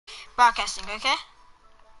broadcasting, okay?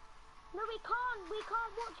 No, we can't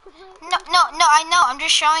watch because we're... No, I know. I'm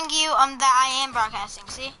just showing you that I am broadcasting.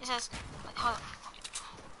 See? It says, hold on.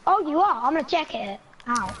 Oh, you are? I'm gonna check it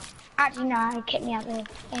out. Actually, no, it kicked me out of the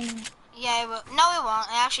game. Yeah, it will. No, it won't.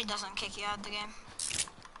 It actually doesn't kick you out of the game.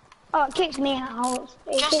 Oh, it kicks me out.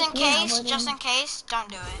 Just in case, don't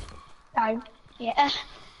do it. No, yeah.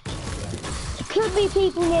 There could be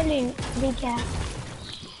people near loot. Be careful.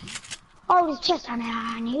 Oh, there's chest down there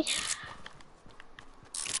I need.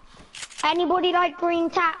 Anybody like green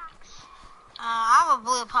tacks? I have a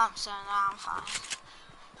blue pump, so no, I'm fine.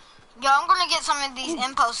 Yo, I'm gonna get some of these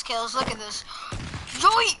impulse kills. Look at this.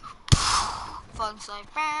 Joey! Bugs like...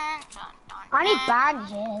 I need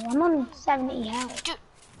bandages. I'm on 70 health.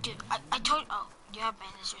 Dude, I told you... Oh, you have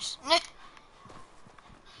bandages.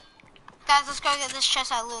 Guys, let's go get this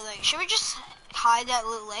chest at Loot Lake. Should we just hide at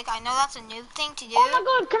Loot Lake? I know that's a new thing to do. Oh my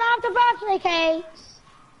god, can I have the birthday cakes?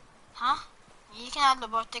 Huh? You can have the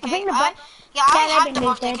birthday cake. I think I have the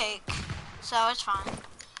birthday cake. So it's fine.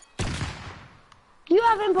 You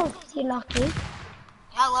have impulses, you lucky.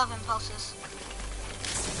 I love impulses.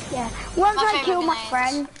 Yeah. Once I kill my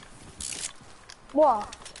friend.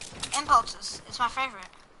 What? Impulses. It's my favorite.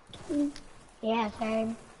 Yeah,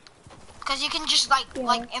 same. Because you can just like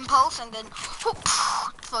impulse and then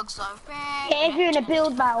thugs off. Yeah, if you're in a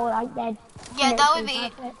build battle like that. Yeah, that would be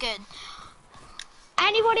good.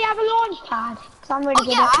 Anybody have a launch pad? Cause I'm really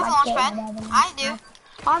good at I have a launch pad. I do.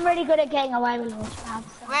 I'm really good at getting away with launch pads.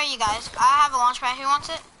 So. Where are you guys? I have a launch pad. Who wants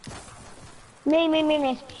it? Me.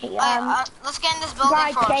 Let's get in this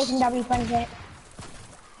building first. Jason W26.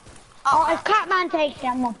 Oh, if Catman takes it,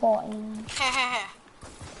 I'm not 14. Here.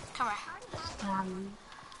 Come here.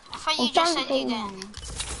 I thought you just said you didn't.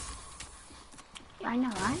 Yeah, I know,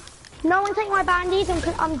 right? No one take my bandies.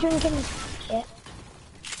 I'm drinking this shit.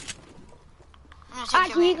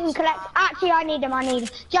 Actually, you can collect. Actually, I need them.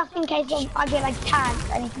 Just in case I get like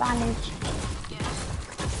tagged. I need bandage.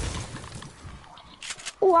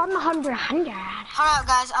 Oh, I'm 100. Hold up,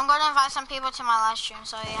 guys. I'm going to invite some people to my live stream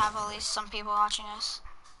so you have at least some people watching us.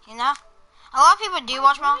 You know? A lot of people do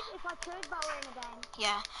watch my... If I could, but we're in a game.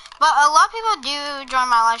 Yeah. But a lot of people do join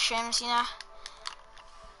my live streams, you know?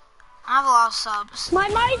 I have a lot of subs. My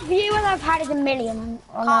most viewers I've had is 1 million.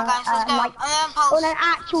 Come on, guys. Let's go. On an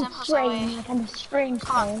actual stream. Like on a stream.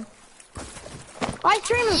 Come on. I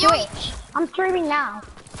stream on Twitch. I'm streaming now.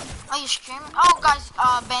 Oh, you're streaming? Oh, guys,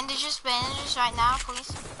 bandages right now, please.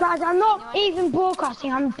 Guys, I'm not even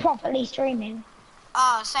broadcasting. I'm properly streaming.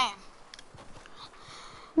 Same.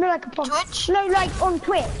 No, like a Twitch? No, like on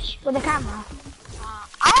Twitch with a camera.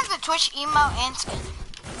 I have the Twitch emote and skin.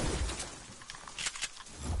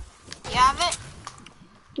 You have it?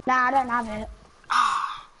 Nah, I don't have it.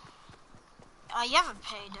 You haven't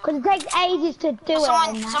paid. Because it takes ages to do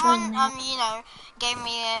someone, it. You know, gave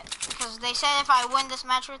me it because they said if I win this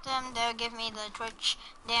match with them, they'll give me the Twitch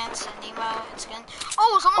dance and emote and skin.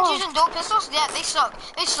 Oh, someone's using dual pistols? Yeah, they suck.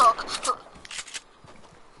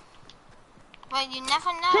 Wait, you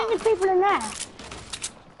never know. How many people in there?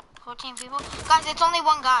 14 people? Guys, it's only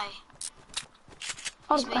one guy.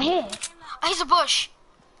 Oh, it's right here. Oh, he's a bush.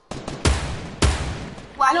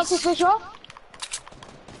 Wow, I knocked this bush off.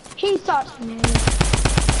 He starts me. No!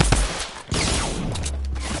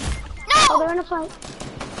 Oh, they're in a fight.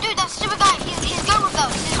 Dude, that stupid guy, he's good with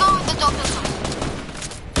those. He's good with the dual pistols.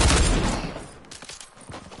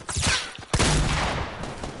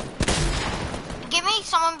 Get me,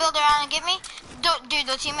 someone build around and get me. Dude,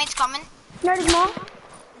 the teammate's coming. No, there's more.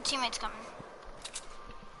 The teammate's coming.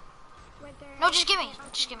 No, just give me.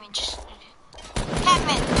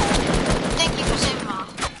 Catman. Thank you for saving me.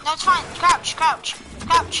 No, it's fine. Crouch.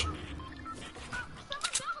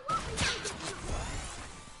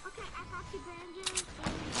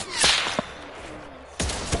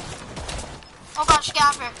 Oh gosh, get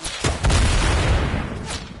out here.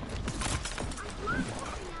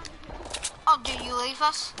 Oh, dude, you leave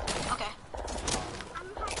us? Okay.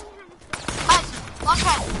 Guys, launch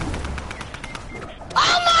pad.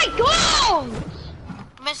 Oh my god!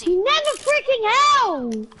 Missy. You never freaking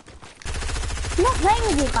hell! I'm not playing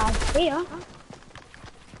with you guys. Here.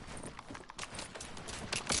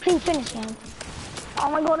 Please finish him. Oh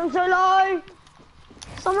my god, I'm so low!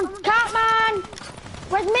 Someone, Catman!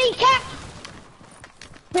 Where's me, Cat?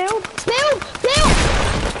 Bill!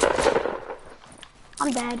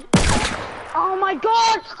 I'm dead. Oh my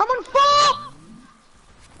god! I'm on 4!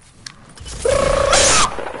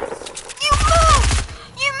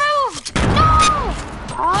 You moved! No!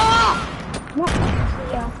 What?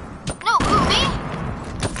 Yeah. No, who, me?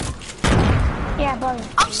 Yeah, bro.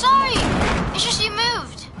 I'm sorry! It's just you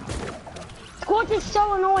moved. Squad is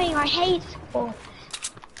so annoying. annoying. I hate squad.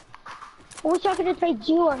 I wish I could have played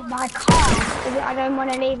duo, but I can't because I don't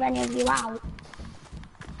want to leave any of you out.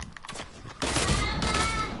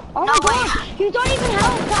 Oh No my way. god, you don't even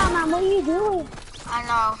help, man. What are you doing? I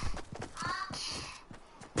know.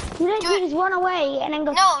 You literally just run away and then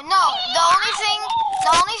go. No. The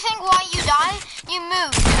only thing why you die, you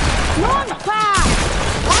move. Launch pad!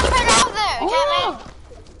 Launch pad out there, Oh,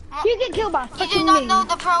 Catman. you get killed by You fucking do not me. know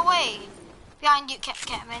the pro way. Behind you,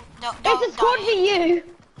 Catman. Don't It's a squad die. for you.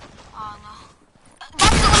 Oh no.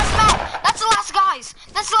 That's the last man. That's the last guys.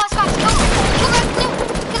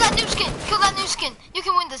 Kill that new skin. Kill that new skin. You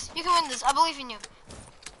can win this. I believe in you.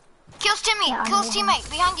 Kill his teammate. Yeah, Kill his teammate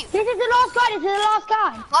behind you. This is the last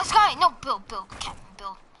guy. Last guy. No, Bill. Catman,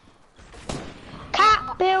 Bill.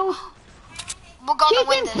 Cat, Bill. We're gonna Shoot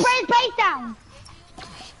win him, this. spray his face down.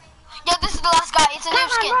 Yeah, this is the last guy. It's a new Catman,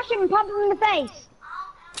 skin. rush him and pump him in the face.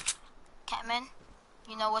 Catman,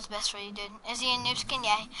 you know what's best for you, dude. Is he a new skin?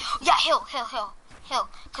 Yeah. Yeah, Hill.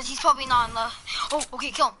 Cause he's probably not in the... Oh, okay,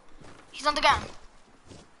 kill him. He's on the ground.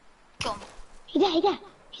 Kill him. He's there.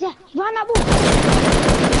 He's behind that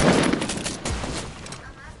wall.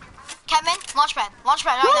 Catman, launch pad right Launch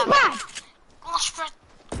now. pad. Launch pad.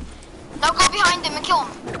 Now go behind him and kill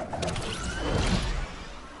him.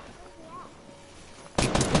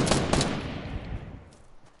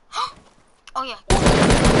 Oh yeah.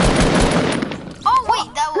 Oh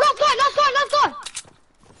wait, that was... Last guy.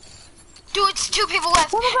 Dude, it's two people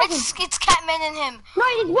left. One more person. It's Catman and him. No,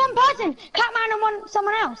 it's one person. Catman and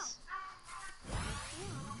someone else.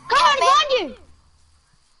 Come on, Catman? behind you.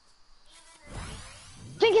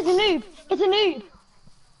 I think it's a noob.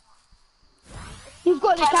 You've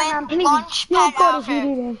got this, Catman, Catman, please. launch You're pad God out if you here.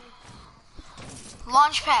 do this.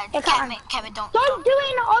 Launch pad. Yeah, Catman, don't Don't do it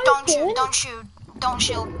in the open. Don't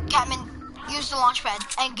shoot. Catman, use the launch pad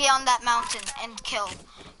and get on that mountain and kill.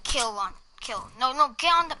 Kill. No,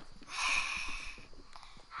 get on the...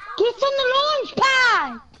 Get on the launch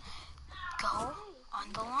pad. Go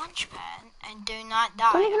on the launch pad and do not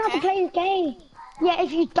die, Don't even have to okay? play this game. Yeah,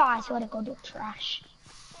 if you die, I swear to God, you're trash.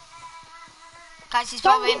 Guys, he's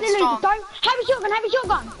Don't probably get in the the storm. loot. Don't have a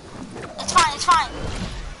shotgun. It's fine.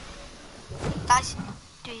 Guys,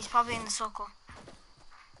 dude, he's probably in the circle.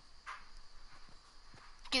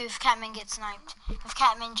 Dude, if Catman gets sniped. If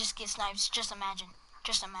Catman just gets sniped, just imagine.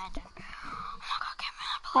 Oh my god, Catman,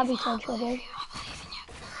 I I'd be believe so in troubled. you. I believe in you.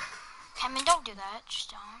 Catman, don't do that. Just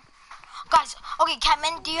don't. Guys, okay,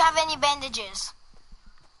 Catman, do you have any bandages?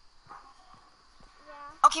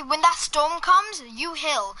 Okay, when that storm comes, you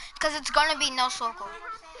heal, because it's gonna be no circle.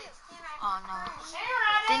 Oh no.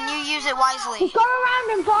 Then you use it wisely. Just go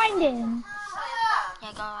around and find him.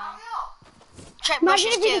 Yeah, go around. Check Imagine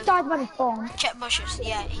bushes if he too. just dies by the spawn. Check bushes.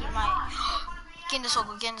 Yeah, he might. Get in the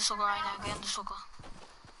circle right now. Get in the circle.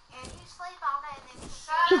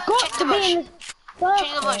 He's got Check to the be in the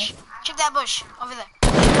Check the bush. Check that bush over there.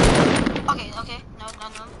 Okay.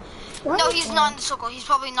 No. No, he's not in the circle. He's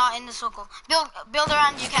probably not in the circle. Build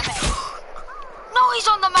around you, Catman. No, he's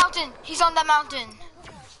on the mountain.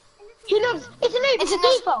 He looks. It's a noob. It's a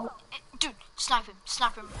default. Dude, snipe him.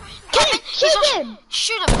 Kill him. Catman,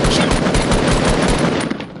 Shoot him. Shoot him.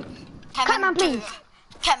 Catman, please. dude.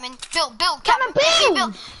 Catman, build. Catman,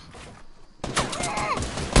 build.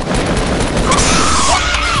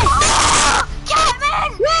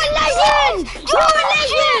 Catman! You're a legend! You're a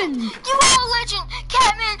legend! You are a legend!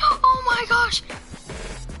 Catman! Oh my gosh!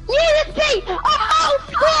 USP! Oh,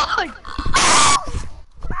 God!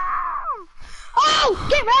 Oh,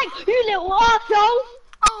 get back, you little arsehole!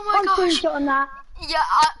 Oh my I'm gosh! screenshot on that. Yeah,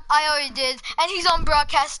 I already did. And he's on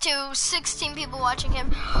broadcast too. 16 people watching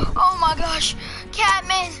him. Oh my gosh.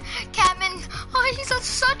 Catman. Oh, he's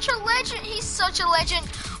such a legend. He's such a legend.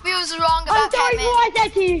 We was wrong I'm about sorry Catman. for what I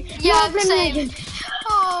said to you. Yeah, You're a bloody same. legend.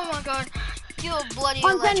 Oh my god. You're a bloody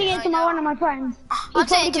I'm legend sending it to right now. one of my friends. I'll He's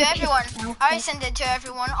send it probably to gonna everyone. piss himself. I already sent it to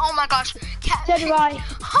everyone. Oh my gosh. Catman. So do I.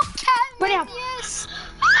 Oh, Catman. Brilliant. Yes.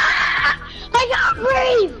 I can't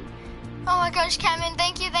breathe! Oh my gosh, Catman.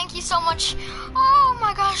 Thank you so much. Oh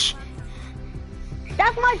my gosh.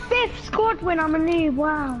 That's my 5th squad win. I'm a noob.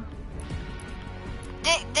 Wow.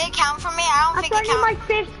 They count for me? I don't That's think it only counts.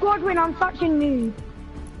 my 5th squad win. I'm such a noob.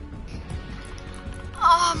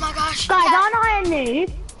 Oh my gosh. Guys, aren't I a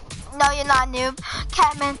noob? No, you're not a noob.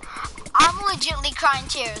 Catman, I'm legitimately crying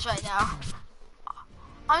tears right now.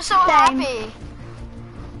 I'm so Same. happy.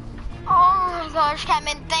 Oh my gosh,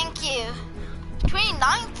 Catman, thank you.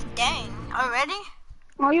 29th? Dang, already?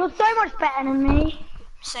 Oh, you're so much better than me.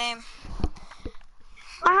 Same.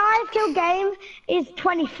 My highest kill game is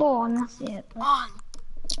 24, and that's it. Oh.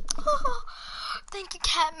 Thank you,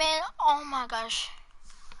 Catman. Oh my gosh.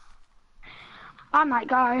 I might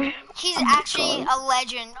go. He's actually a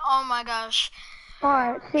legend. Oh my gosh.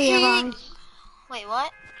 Alright, see you guys. Wait,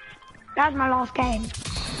 what? That's my last game.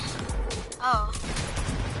 Oh.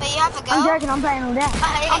 But you have to go? I'm joking, I'm playing all day.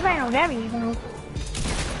 I'm playing all day, you know.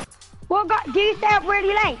 Well, do you stay up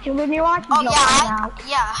really late till the new items Oh, yeah, out?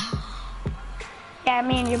 yeah. Yeah,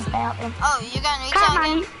 me and you play out them. Oh, you're gonna retail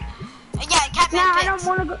again? Yeah, Catman picks. No, I don't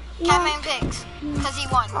wanna go. Catman picks, because he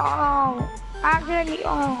won. Oh, actually,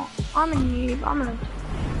 I'm a noob. I'm gonna...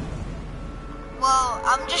 Well,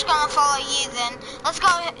 I'm just gonna follow you then. Let's go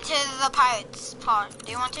to the pirates part.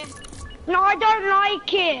 Do you want to? No, I don't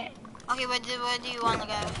like it. Okay, where do you want to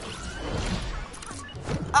go?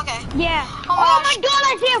 Okay. Yeah. Oh my god,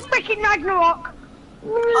 I see a freaking Ragnarok.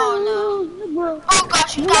 Oh no. Oh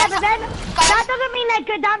gosh, guys. Yeah, but then, guys, that doesn't mean they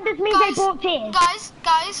could, that just means they bought tears.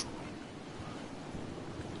 Guys.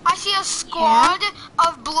 I see a squad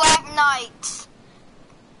of Black Knights.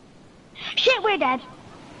 Shit, we're dead.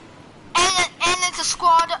 And it's a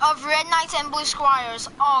squad of Red Knights and Blue Squires.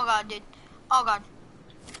 Oh god, dude. Oh god.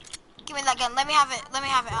 Give me that gun. Let me have it.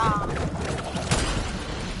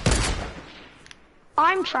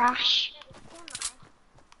 I'm trash.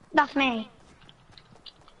 That's me.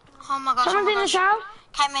 Oh my gosh. Someone's in the show?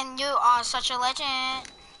 Catman, you are such a legend.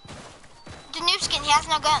 The noob skin, he has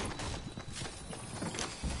no gun.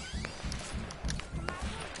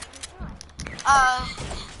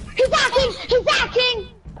 He's hacking!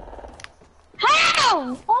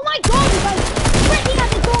 How? Oh my god, he's like freaking at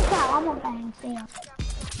the door now. I'm not playing, see ya.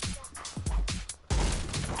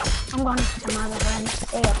 I'm going to some other friends,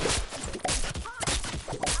 see ya.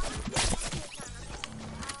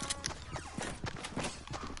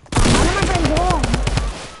 None of my friends are on.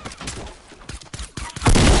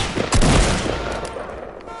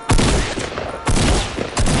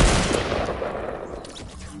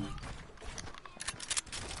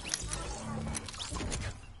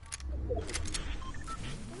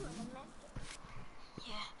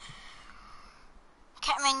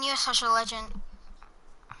 Catman, you're such a legend.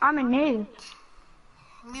 I'm a noob.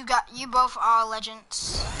 You both are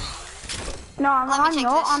legends. No, I'm not. This.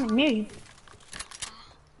 I'm a noob.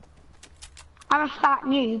 I'm a fat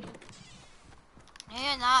noob.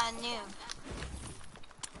 You're not a noob.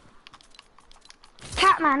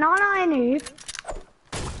 Catman, aren't I a noob?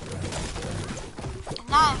 You're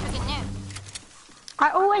not a freaking noob. I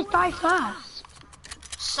always die first.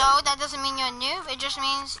 So that doesn't mean you're a noob. It just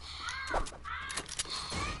means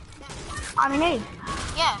I'm a noob.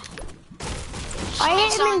 yeah. I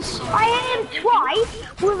hit him twice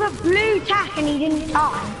with a blue tack and he didn't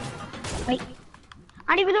die. Wait.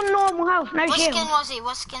 And he was on normal health, no shield.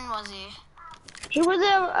 What skin was he? He was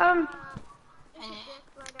a,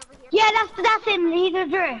 yeah, that's him, he's a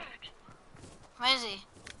drift. Where is he?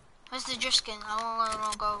 Where's the drift skin? I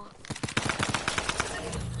wanna go.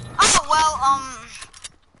 Oh, well,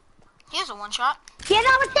 here's a one shot. Yeah,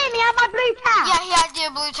 that was him, he had my blue tag. Yeah, he had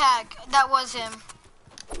your blue tag. That was him.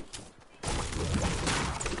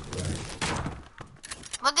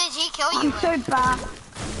 What did he kill you with? I'm so bad.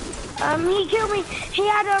 He killed me, he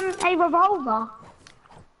had, a revolver.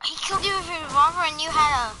 He killed you with a revolver and you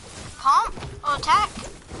had a pump or attack?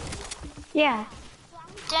 Yeah.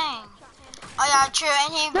 Dang. Oh yeah, true,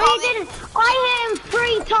 and he No, he didn't. I hit him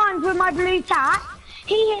 3 times with my blue tack.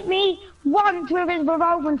 He hit me once with his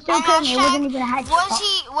revolver and still killed me. It wasn't even a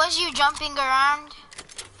headshot. Was you jumping around?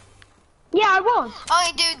 Yeah, I was.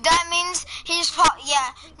 Okay, dude, that means he's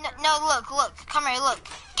yeah. No, look, come here, look.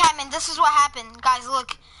 Catman, this is what happened, guys,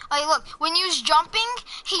 look. Okay, look, when you was jumping,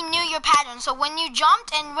 he knew your pattern. So when you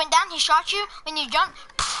jumped and went down, he shot you. When you jumped,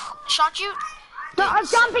 shot you. No, I'm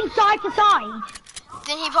jumping side to side.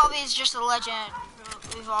 Then he probably is just a legend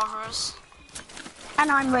at revolvers.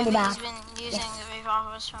 And I'm really bad. He's been using the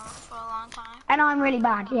revolvers for a long time. And I'm really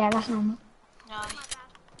bad. Yeah, that's normal. No,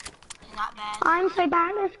 you're not bad. I'm so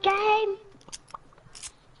bad at this game.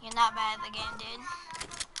 You're not bad at the game, dude.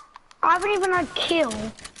 I haven't even had a kill.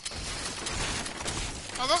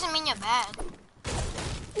 That doesn't mean you're bad.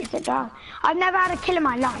 Yes, it does. I've never had a kill in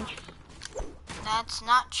my life. That's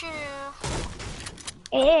not true.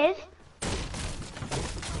 It is.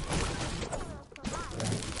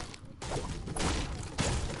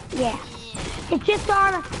 Yeah. It's just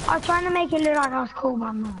I was trying to make it look like I was cool, but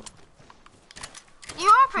I'm not. You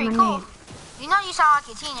are pretty cool. You know you sound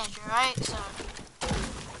like a teenager, right? So.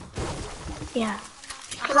 Yeah.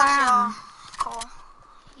 Of course you are cool.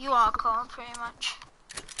 You are cool, pretty much.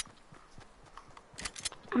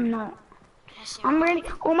 I'm not. Yes, I'm really.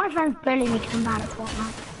 All my friends bully me because I'm bad at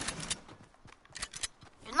Fortnite.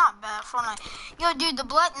 You're not bad at Fortnite. Yo, dude, the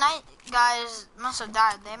Black Knight guys must have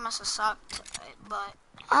died. They must have sucked, but.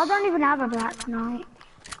 I don't even have a Black Knight.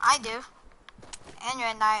 I do. And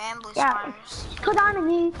Red Knight and Blue Yeah, Spires. because I'm a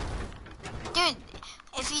noob. Dude,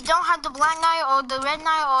 if you don't have the Black Knight or the Red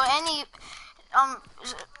Knight or any,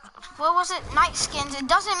 what was it, Night skins, it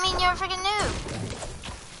doesn't mean you're a freaking noob.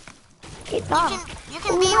 It does. You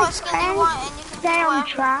can be what skin you want and you can say be I'm whatever.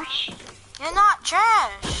 trash. You're not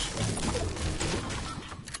trash.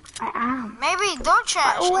 I am. Maybe they're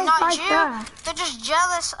trash, always not like you. that. They're just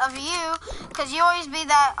jealous of you, cause you always be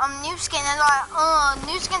that new skin and like,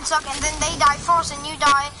 new skin suck, and then they die first and you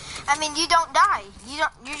die. I mean, you don't die. You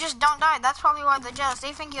just don't die. That's probably why they're jealous.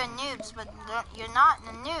 They think you're noobs, but you're not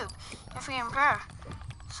a noob. You're freaking pro.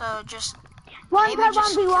 So just. One per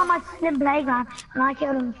 1v1 my Slim Playground, and I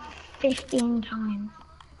killed him 15 times.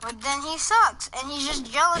 But then he sucks, and he's just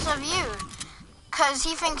jealous of you, cause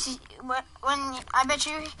he thinks when I bet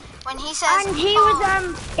you when he says. And he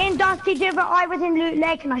was in Dusty 2, but I was in Loot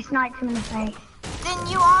Lake and I sniped him in the face. Then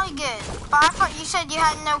you are good. But I thought you said you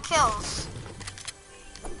had no kills.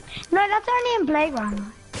 No, that's only in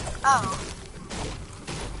Playground. Oh.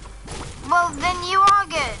 Well, then you are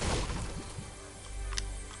good.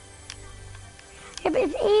 Yeah, but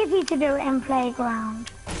it's easy to do it in Playground.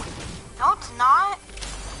 No, it's not.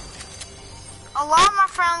 A lot of my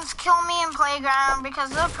friends kill me in Playground because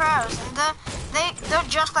they're pros, and they're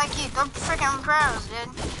just like you. They're freaking pros, dude.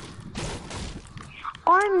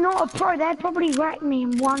 I'm not a pro. They'd probably wreck me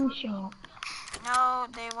in one shot. No,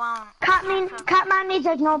 they won't. Catman needs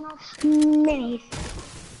those minis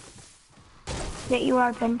that you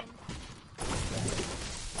opened.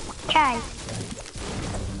 Okay.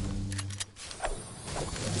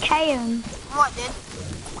 What, dude?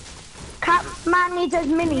 Catman needs those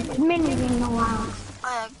minis in the wild.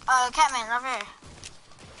 Catman, over here.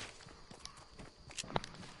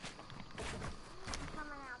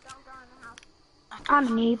 I'm a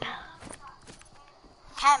noob.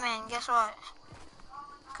 Catman, guess what?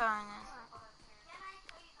 Going in.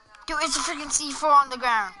 Dude, it's a freaking C4 on the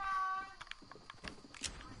ground.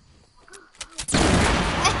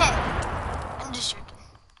 I'm just joking.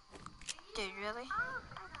 Dude, really?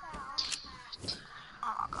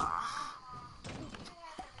 Oh my god.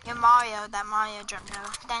 You're Mario, that Mario jump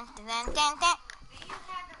though. Dun, dun, dun, dun, dun.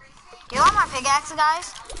 You like my pickaxe,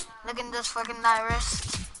 guys? Look at this fucking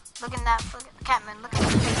wrist. Look at that fucking Catman, look at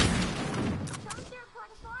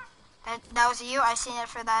that. That was you, I seen it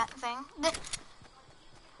for that thing.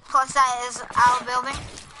 Plus that is our building.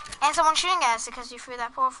 And someone shooting at us because you threw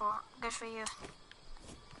that portal. Good for you.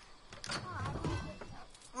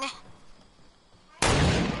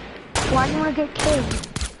 Why do you want to get killed?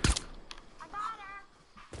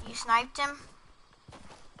 You sniped him?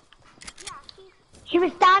 He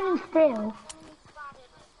was standing still.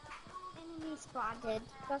 Enemy spotted.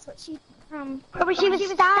 That's what she But she was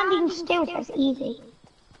standing still, so it's easy.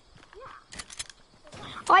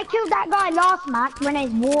 I killed that guy last match when he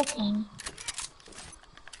was walking.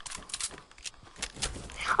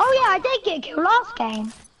 Oh yeah, I did get killed last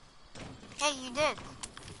game. Yeah, you did.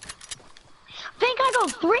 I think I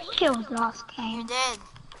got 3 kills last You game. did.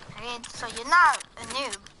 Okay, so you're not a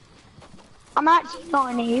noob. I'm actually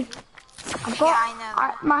not a noob. I've got, Yeah, I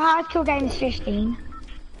know. my highest kill game is 15.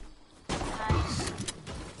 Nice.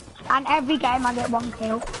 And every game I get 1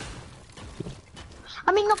 kill.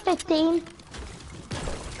 I mean, not 15.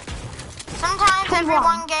 Sometimes every 21.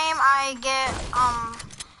 one game I get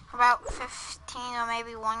about 15 or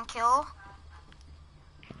maybe 1 kill.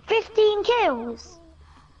 15 kills.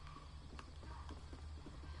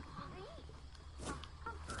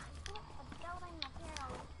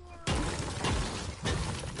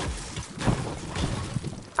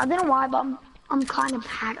 I don't know why, but I'm kind of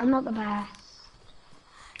bad. I'm not the best.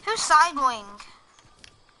 Who's Sidewing?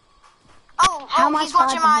 Oh, How am I he's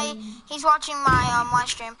watching Sidewing? my live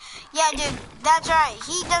stream. Yeah, dude, that's right.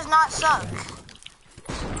 He does not suck.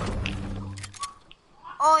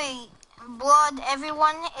 Oi, blood,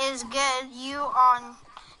 everyone is good. You are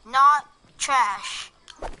not trash.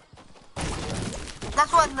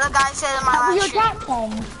 That's what the guy said in my That was live your stream.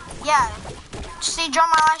 captain. Yeah. See, join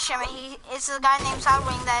my live stream, and it's a guy named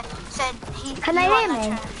Sidewing that said he. Can they you are hear not me?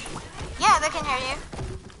 trash. Yeah, they can hear you.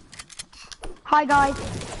 Hi guys.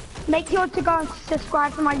 Make sure to go and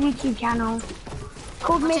subscribe to my YouTube channel. It's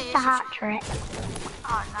called What's Mr. your Hat Trick.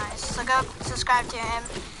 Oh, nice. So go subscribe to him.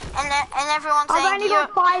 And everyone's I've saying only you're...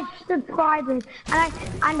 got 5 subscribers, and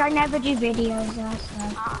I never do videos there, so.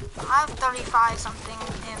 I have 35 something.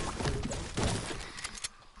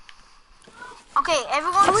 Okay, I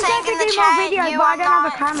everyone's wish I saying could in the do more chat videos, you but I are don't have a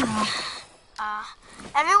not... camera.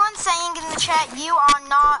 Everyone's saying in the chat you are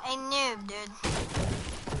not a noob, dude.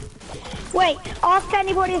 Wait, ask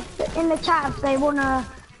anybody in the chat if they wanna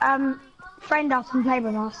friend us and play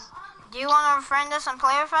with us. Do you want to friend us and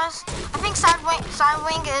play with us? I think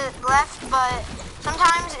Sidewing is left, but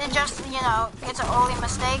sometimes it just, you know, it's an early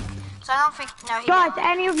mistake. So I don't think, no, he Guys, didn't.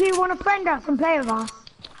 any of you want to friend us and play with us?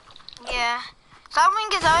 Yeah.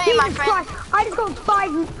 Sidewing is already my Jesus friend. Christ, I just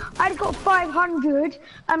got 500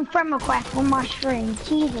 friend requests on my stream.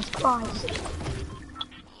 Jesus Christ.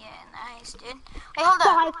 Yeah, nice, dude. Wait, hold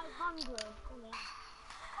up. 500.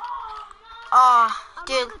 Oh,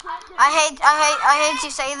 dude, I hate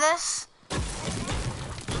to say this,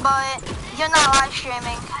 but you're not live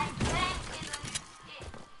streaming.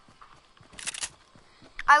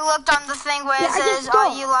 I looked on the thing where it says,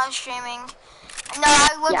 "Are you live streaming?" No,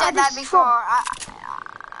 I looked at that before.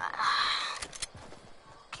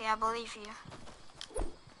 Okay, I believe you.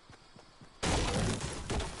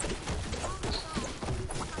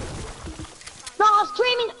 No, I was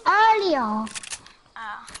streaming earlier.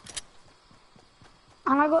 Oh.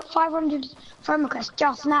 And I got 500 friend requests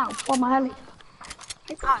just now from earlier.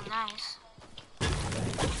 Oh, nice.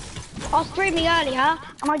 I was streaming earlier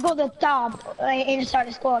and I got the dub inside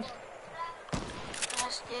the squad.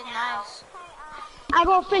 Yes, dude, nice. I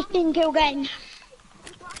got a 15 kill game.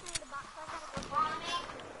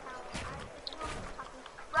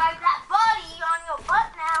 Ride that body on your butt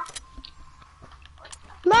now.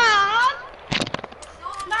 Mom!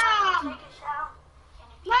 Mom!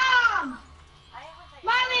 Mom!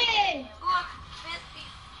 Mommy! Look, this be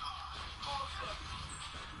bullshit.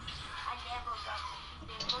 I never got to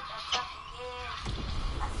be look at stuff again.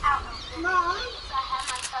 I'm out of this. Mom? I have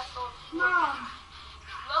my tussle. Mom!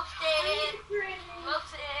 Looks it.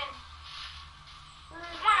 Looks it.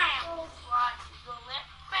 Bam! Slide to the left.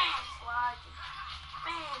 Bam! Slide to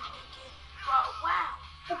bam! Make it. Wow!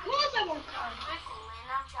 Of course I want to. Wiggle and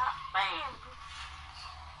I'm shot. Bam!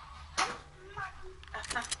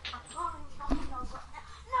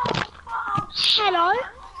 Hello?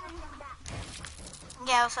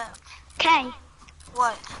 Yeah, what's up? Okay.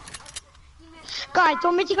 What? Guys, do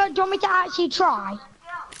you want me to actually try?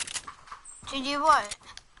 To do what?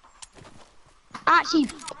 Actually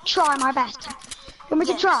try my best. You want me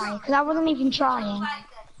to Yes. try? Because I wasn't even trying. I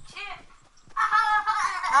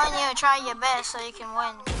want you to try your best so you can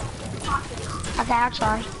win. Okay, I'll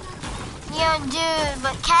try. Yo, dude,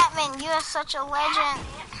 but Catman, you are such a legend.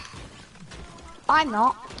 I'm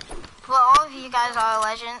not. Well, all of you guys are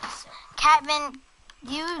legends. Catman,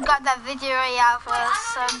 you got that victory out for us.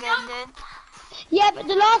 So good, dude. Yeah, but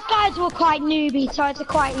the last guys were quite newbie, so it's a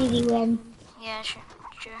quite easy win. Yeah, sure.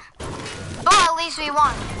 But at least we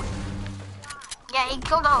won. Yeah, he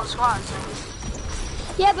killed the whole squad, so.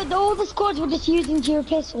 Yeah, but all the squads were just using dual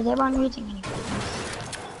pistols. They weren't using anything.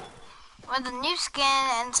 Well, the new skin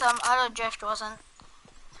and some other drift wasn't.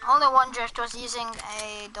 Only one drift was using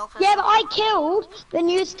a dual pistol. Yeah, but I killed the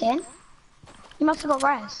new skin. You must have got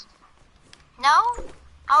res. No?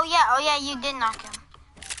 Oh yeah, you did knock him.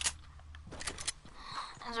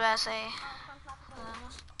 That's what I say.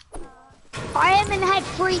 I hit him in the head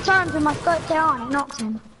 3 times with my scope down and it knocked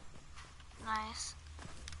him. Nice.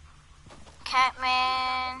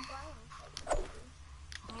 Catman.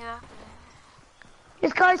 Yeah.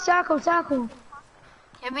 Just go circle.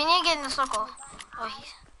 Yeah, we need to get in the circle. Oh,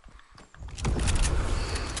 he's...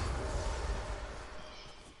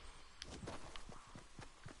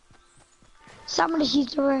 Someone just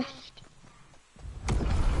used a rift.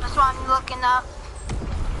 That's what I'm looking up.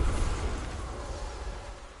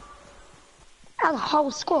 That's a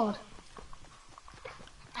whole squad.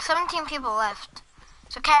 17 people left.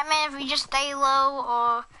 So Catman, if we just stay low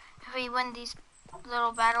or if we win these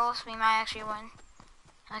little battles, we might actually win.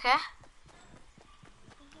 Okay?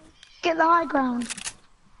 Get the high ground.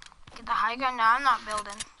 Get the high ground? No, I'm not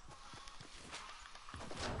building.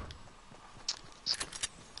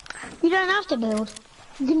 You don't have to build.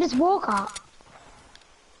 You can just walk up.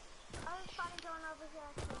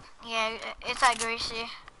 Yeah, it's like greasy.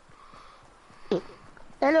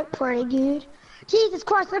 They look pretty good. Jesus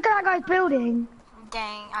Christ, look at that guy's building.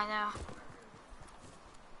 Dang, I know.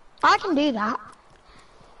 I can do that.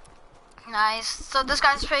 Nice. So this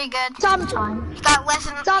guy's pretty good. Sometimes. He got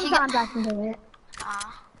lessons. Sometimes I can do it.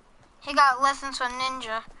 He got lessons from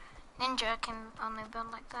Ninja. Ninja can only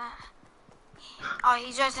build like that. Oh,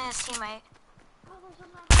 he's dressing his teammate.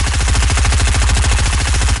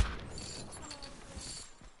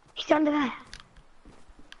 He's under there.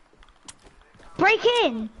 Break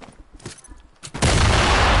in.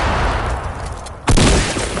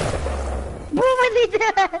 What was he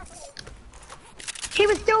doing? He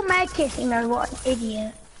was still mad kissing though, what an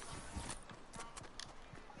idiot.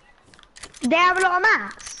 Did they have a lot of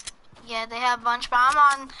mats? Yeah, they have a bunch, but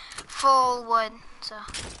I'm on full wood, so so. Oh,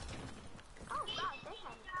 wow, they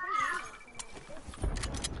had 3 minutes in that. There's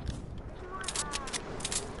more,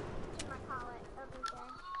 whatchamacallit over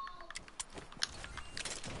there.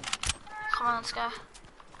 Come on, let's go.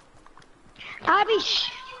 Abby,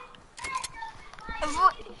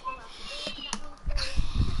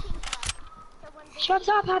 shut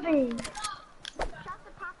up, Abby.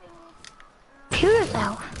 Kill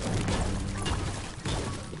yourself.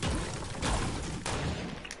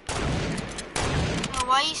 Oh,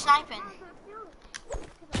 why are you sniping?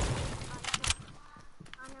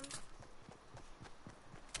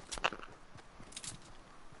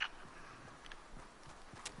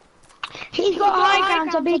 He's got high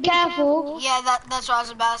ground, so be careful. Yeah, that's what I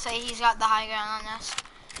was about to say. He's got the high ground on us.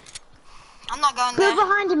 I'm not going Go there.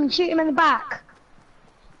 behind him and shoot him in the back.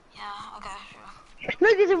 Yeah, okay, sure.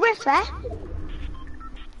 Look, there's a rift there.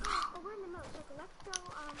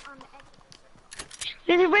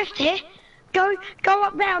 There's a rift here. Go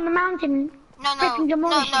up there on the mountain. No,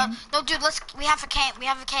 dude. We have a camp. We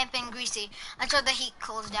have a camp in Greasy until the heat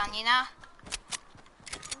cools down. You know.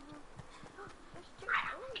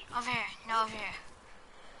 Over here. No, over here.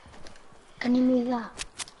 Can you move that?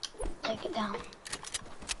 Take it down.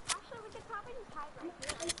 Actually, we could probably just hide right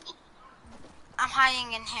here. I'm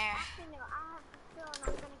hiding in here. Actually, no, I have the skill and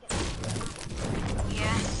I'm gonna get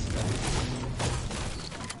Yeah.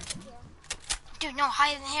 Dude, no,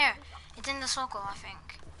 hide in here. It's in the circle, I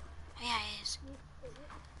think. Yeah, it is.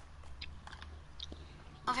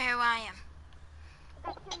 Over here where I am. I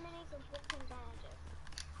got 10 minis and 15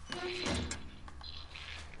 bandages.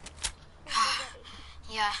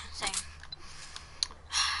 Yeah, same.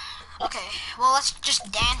 Okay, well, let's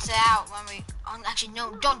just dance it out when we... Oh, actually,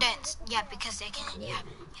 no, don't dance. Yeah, because they can... Yeah,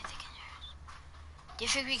 they can hear us. Do you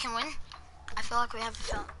think we can win? I feel like we have a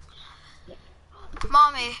film.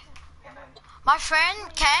 Mommy. My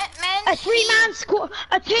friend, Catman... A 3-man squad,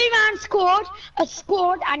 a 2-man squad, a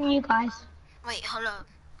squad, and you guys. Wait, hold up.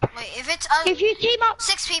 Wait, if it's... If you team up...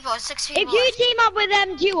 6 people. If you team up with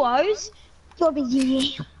them duos, you'll be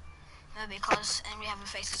GG. That'll be close, and we have a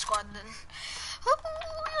faceless squad then. I'll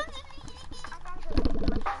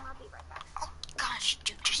be right back. Oh gosh,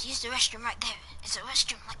 dude, just use the restroom right there. It's a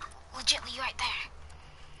restroom, like, legitly right there.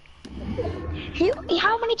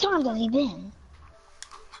 How many times has he been?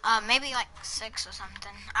 Maybe like 6 or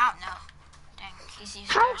something. I don't know. Dang, he's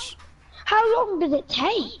used the restroom. How long does it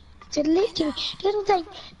take? To literally, it doesn't take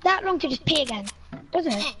that long to just pee again, does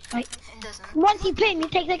it? Like, It doesn't. once you pee,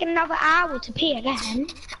 it takes like another hour to pee again.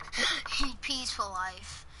 He pees for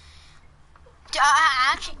life.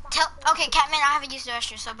 Actually, okay, Catman, I haven't used the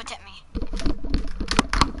restroom, so protect me.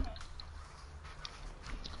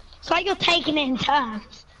 It's like you're taking it in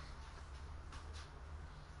turns.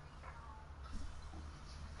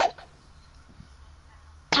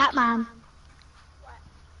 Catman,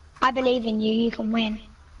 I believe in you, you can win.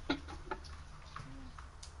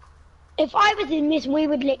 If I was in this, we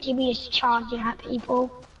would literally be just charging at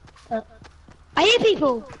people. But I hear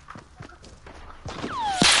people!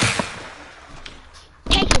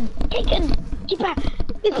 Take him! Get back!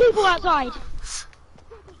 There's people outside!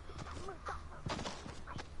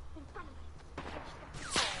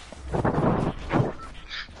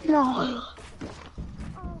 No.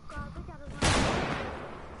 Oh god, we gotta run.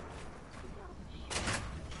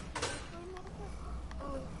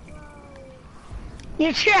 Oh, whoa.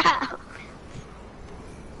 You're trapped!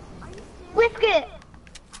 Whisk it! They're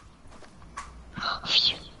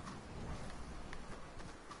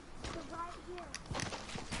right here.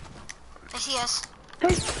 They see us.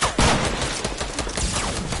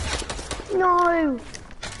 No!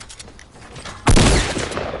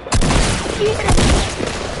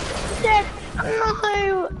 Dead!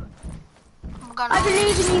 No! I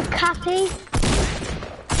believe in you, Cathy.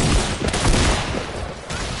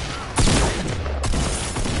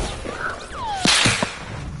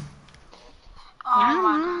 Oh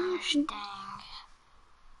my gosh, dang.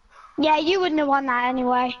 Yeah, you wouldn't have won that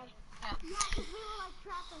anyway. Yeah, because we were like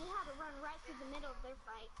trapped and we had to run right through the middle of their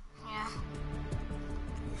fight. Yeah.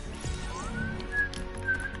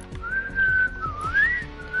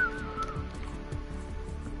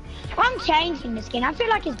 I'm changing the skin. I feel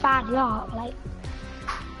like it's bad luck. Like,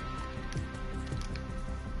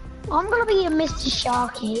 I'm gonna be a Mr.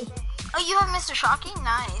 Sharky. Oh, you have Mr. Sharky?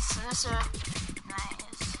 Nice. Mr.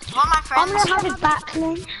 Nice. One of my friends. I'm gonna have his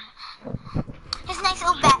backling. His nice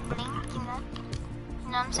little bat bling, you know? You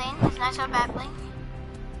know what I'm saying? His nice little bat bling.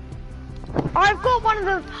 I've got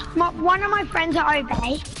one of my friends at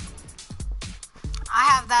Obey. I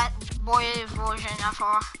have that boy version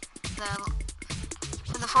for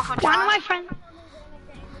the 4-4 One of my friends.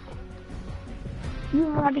 You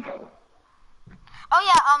already. Oh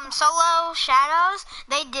yeah, Solo Shadows,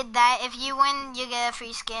 they did that. If you win, you get a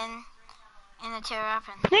free skin in the tier up.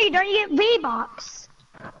 No, you don't. You get V-Bucks.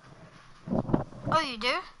 Oh, you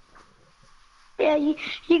do? Yeah, you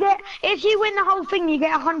get, if you win the whole thing, you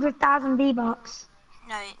get 100,000 V-Bucks.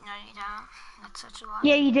 No, you don't. That's such a lot.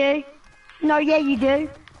 Yeah, you do. No, yeah, you do. Okay,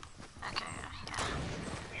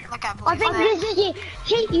 yeah. Look, I believe I think that. this is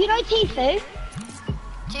it. You know Tifu?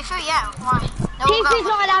 Tifu, yeah, why? No, Tifu's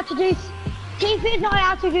not allowed to do. Tifu's not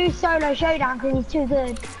allowed to do solo showdown because he's too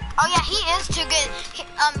good. Oh yeah, he is too good.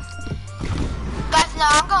 Guys, no,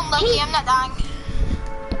 I'm going lucky. I'm not dying.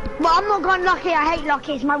 Well, I'm not going lucky. I hate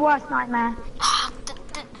lucky. It's my worst nightmare.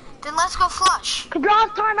 Then let's go flush. Because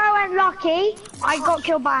last time I went lucky, I got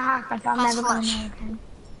killed by a hacker, so I'm Let's never going to flush. make it.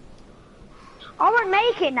 I won't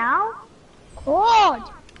make it now. God.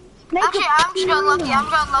 Actually, I'm just going lucky. I'm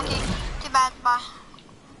going lucky. Too bad. Bye.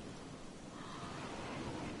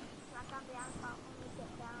 Like on the asphalt when we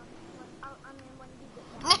get down. When you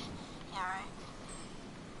get down. Yeah, right.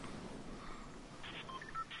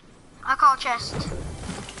 I call chest.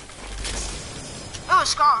 Oh, a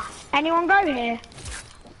scar. Anyone go here?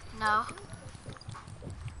 No.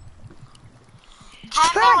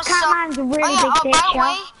 Feel like was so... Catman's a really oh, yeah, big by the bitch,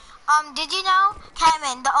 way, did you know,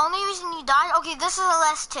 Catman, the only reason you died... Okay, this is the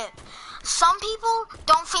last tip. Some people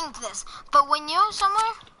don't think this, but when you're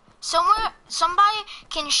somewhere, somebody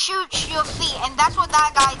can shoot your feet, and that's what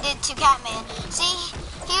that guy did to Catman. See,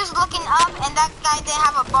 he was looking up, and that guy didn't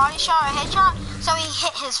have a body shot or a headshot, so he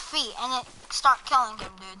hit his feet, and it started killing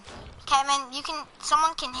him, dude. Catman,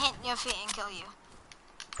 someone can hit your feet and kill you.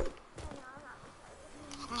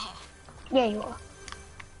 Yeah, you are.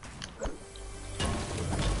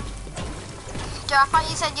 Dude, I thought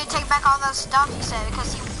you said you'd take back all that stuff you said,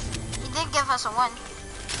 because you did give us a win.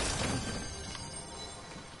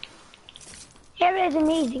 Yeah, it was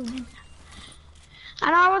amazing.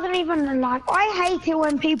 And I wasn't even alive. I hate it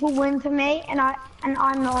when people win for me and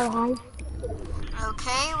I'm not alive.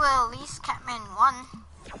 Okay, well at least Catman won.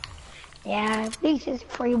 Yeah, at least it's a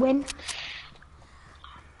free win.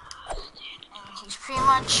 And he's pretty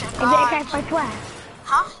much a Is god. it okay if I swear?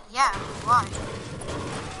 Huh? Yeah, why?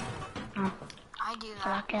 Oh, I do I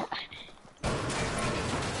that. like it.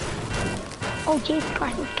 Oh Jesus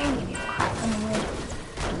Christ, this game is crap on the wood.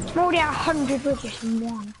 I'm already at 100 with just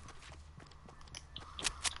one.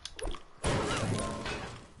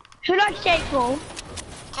 Who likes Jake Paul?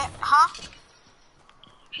 Okay, huh?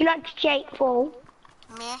 Who likes Jake Paul?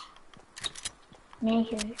 Me? Me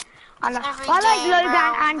too. I like Every Logan day,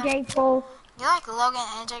 bro. and Jake Paul. You like Logan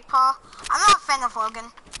and Jake Paul? I'm not a fan of Logan.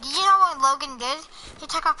 Did you know what Logan did? He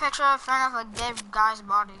took a picture in front of a dead guy's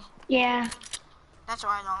body. Yeah. That's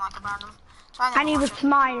what I don't like about him. So I And he never was watch it.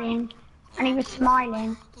 smiling. And he was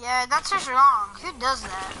smiling. Yeah, that's just wrong. Who does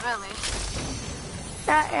that, really?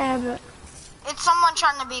 It's someone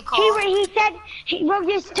trying to be cool. He said, well,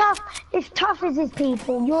 it's tough as his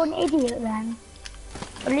people. You're an idiot then.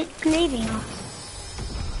 For leaving us.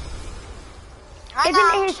 Right Isn't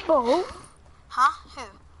now, it his fault? Huh? Who?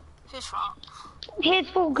 Whose fault? His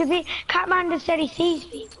fault, because Catman just said he sees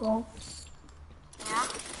people. Yeah?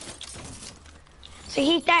 So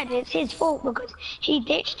he said it's his fault because he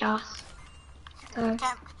ditched us. So.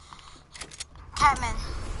 Catman.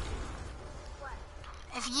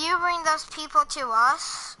 If you bring those people to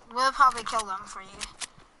us, we'll probably kill them for you.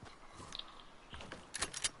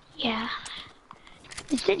 Yeah.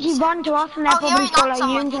 Since you run to us and they'll Oh, he probably already knocked follow you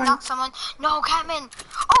someone. and He run. knocked someone. No, Catman.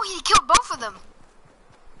 Oh, he killed both of them.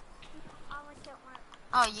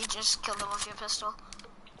 Oh, you just killed them with your pistol.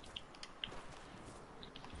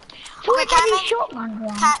 So Okay, it's like a Catman. shotgun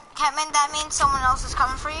one. Catman, that means someone else is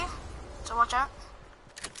coming for you. So watch out.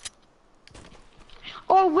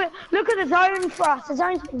 Oh, look at the zone for us. The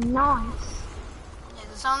zone's been nice. Yeah,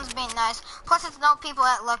 the zone's being nice. Plus, it's no people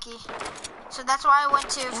at Lucky. So that's why I went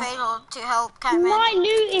to Fatal to help Catman. My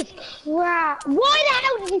loot is crap. Why the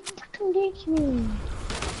hell did he fucking ditch me?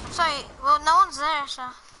 Sorry, well, no one's there, so.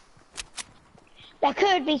 There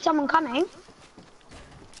could be someone coming.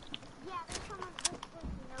 Yeah, there's someone with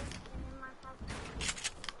notes in my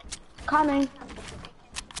house. Coming.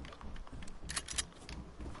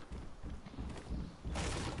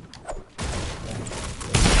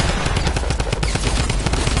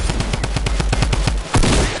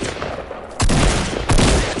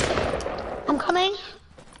 I'm coming.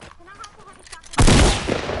 Can I have the heavy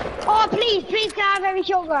shotgun Oh, please, can I have every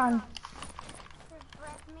shotgun? to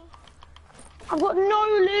break me? I've got no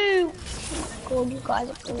loot. Oh, you guys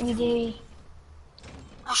are greedy.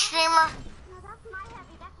 A streamer. No, that's my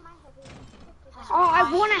heavy. That's my heavy. Oh,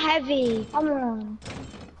 I want a heavy. Come on.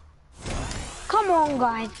 Come on,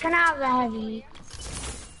 guys. Can I have a heavy?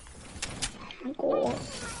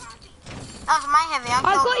 That's my heavy. I've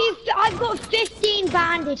got you. I've got 15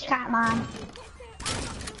 bandage, Catman.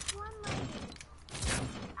 There's one lady.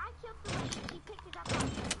 I killed the lady. She picked it up.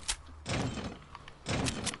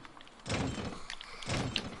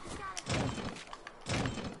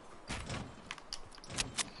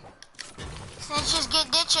 Snitches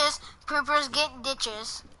get ditches. Poopers get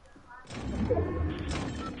ditches.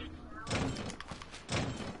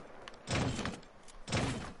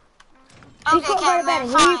 You've got to go to bed,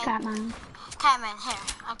 Catman, are you, fine. Catman? Catman, here,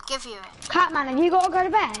 I'll give you it. Catman, have you got to go to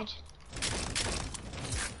bed?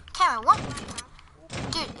 Catman, what?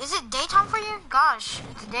 Dude, is it daytime for you? Gosh,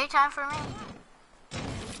 it's daytime for me.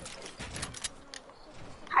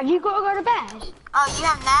 Have you got to go to bed? Oh, you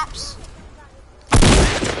have naps?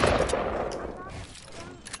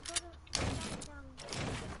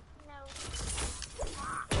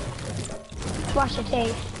 Brush your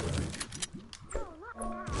teeth.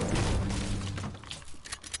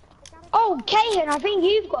 Oh, Kahan, I think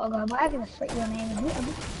you've got to go, whatever the frick your name is.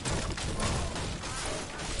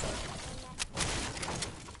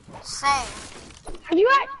 Same. Have you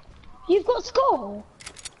had... You've got school?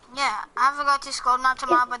 Yeah, I have to go to school not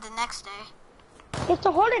tomorrow, but the next day. It's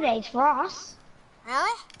the holidays for us.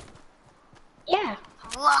 Really? Yeah.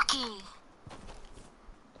 Lucky.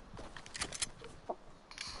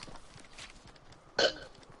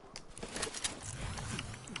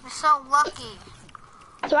 You're so lucky.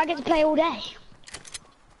 So I get to play all day.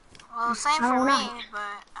 Well, same I for don't me, know.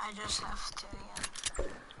 but I just have to, yeah.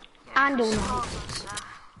 And all schools night. and stuff.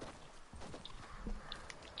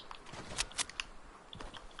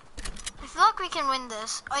 I feel like we can win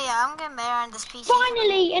this. Oh yeah, I'm getting better on this PC.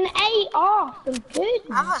 Finally, an AR, for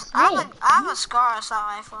goodness I have a scar assault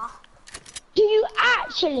rifle. Do you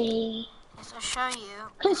actually? Yes, I'll show you.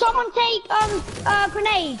 Can someone take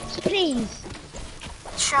grenades, please?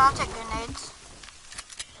 Sure, I'll take grenades.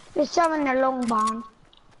 There's some in the long barn.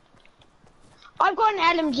 I've got an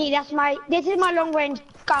LMG. This is my long range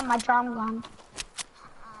gun, my drum gun.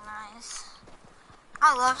 Nice.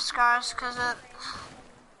 I love scars because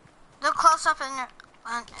they're close up and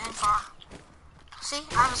far. See,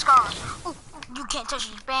 I have a scar. Ooh, you can't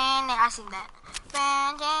touch this bandit. I seen that.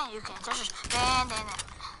 Bandit, you can't touch this bandit.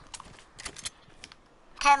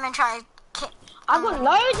 Catman tried. I've got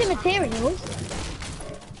loads of materials.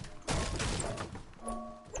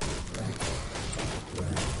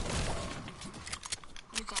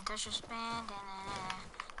 You can't touch this bandit.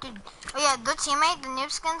 Dude, oh yeah, the teammate, the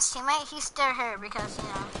noob skins teammate, he's still here because, you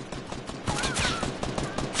know.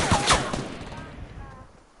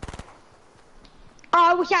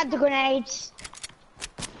 Oh, I wish I had the grenades.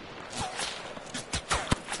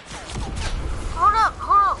 Hold up.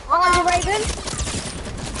 What Oh, the the Raven.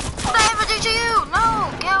 What did I ever do to you?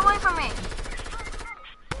 No, get away from me.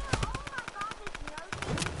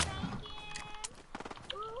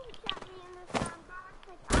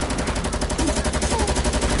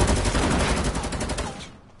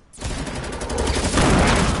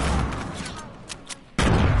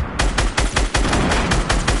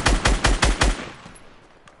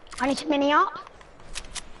 I need to mini up.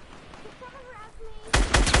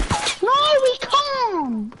 No, we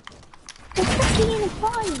can't. We're fucking in a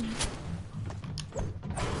fight.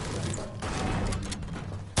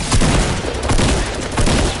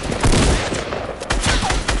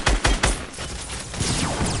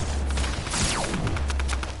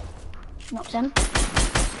 Knocked him.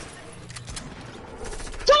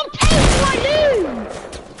 Don't take my loot!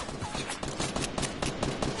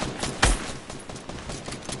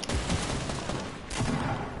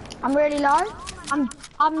 I'm really low.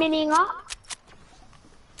 I'm mining up.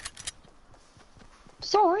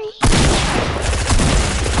 Sorry.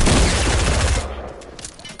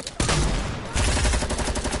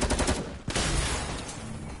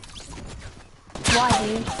 Why,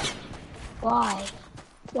 dude? Why?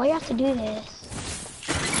 Why you have to do this?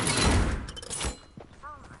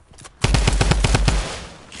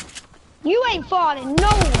 You ain't falling, no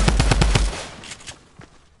one.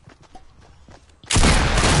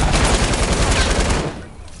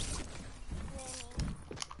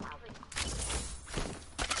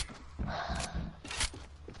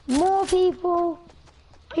 More people?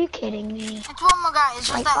 Are you kidding me? It's one more guy. It's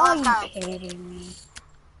just Like, that are left you guy. kidding me?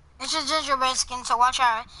 It's just gingerbread skin, so watch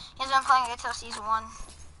out. He's been playing it till season 1.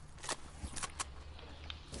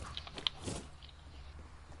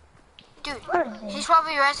 Dude, Where is he? he's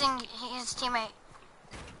probably resting his teammate.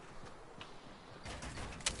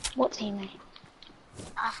 What teammate?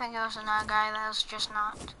 I think it was another guy that was just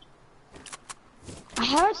not. I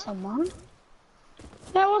heard someone.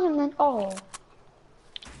 That wasn't an oh.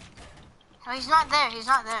 No, he's not there. He's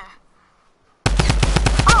not there.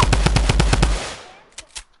 Oh!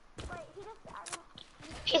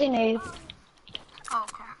 He's a noob. Oh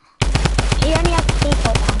crap. He only has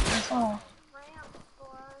default one, that's all. Ramp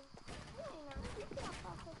scores. You know, you see how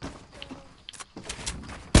fast I can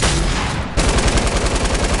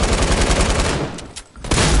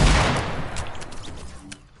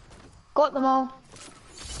Got them all.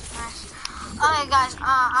 Nice. Okay, guys.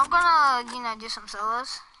 I'm gonna, do some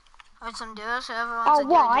solos or some duos. Whoever wants Oh, to do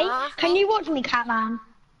a why? duo with Can me. you watch me, Catman?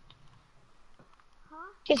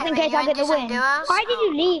 Just in Catman, case you I wanna get the do some win. duos? Why did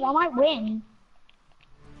you leave? I might win.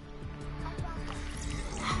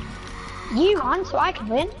 You won, so I can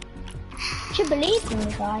win. You should believe in me,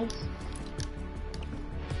 guys.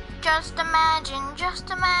 Just imagine, just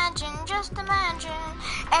imagine, just imagine.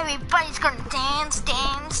 Everybody's gonna dance,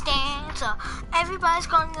 dance, dance. So everybody's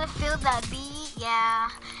gonna feel that beat, yeah.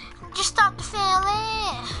 Just start to feel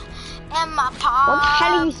it. And my pop. What the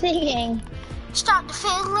hell are you singing? Start to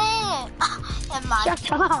feel it. And my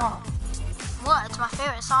Shut up. what? It's my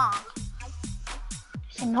favorite song.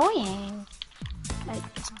 It's annoying. Like,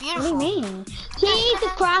 It's what do beautiful. you mean?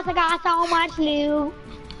 Jesus Christ, I got so much loot.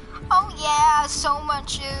 Oh yeah, so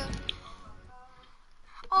much loot.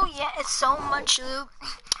 Oh yeah, it's so much loot.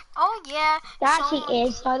 Oh yeah. That so actually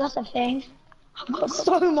is, so that's a thing. I've got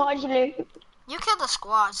so much loot. You killed the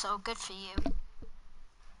squad, so good for you.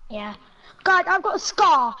 Yeah. Guys, I've got a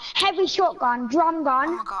Scar, heavy shotgun, drum gun,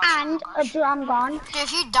 Oh my gosh, oh my and a gosh. drum gun, Dude,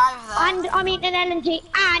 if you die with that, and I mean an LMG,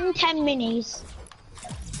 and 10 minis.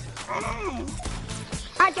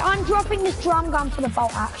 Actually, I'm dropping this drum gun for the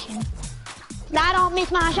bolt action. That don't miss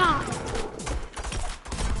my shot.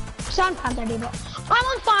 Sometimes I do, but I'm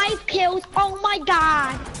on 5 kills. Oh my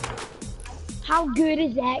god. How good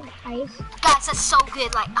is that, guys? guys, that's so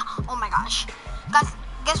good. Like, oh my gosh, guys,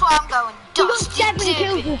 guess where I'm going? We got Dusty 7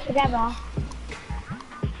 kills Dibby. together.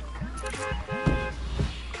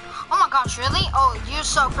 Oh my gosh, really? Oh, you're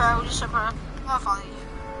so pro. You're so pro. I'm gonna follow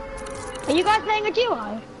you. Are you guys playing a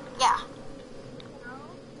duo? Yeah.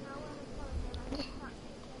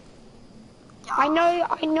 I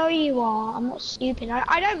know you are. I'm not stupid.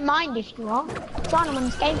 I don't mind if you are. So I'm on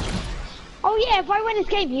this game. Oh yeah, if I win this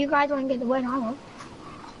game, you guys won't get the win. I will.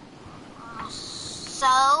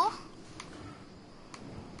 So,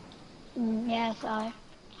 Yeah, so.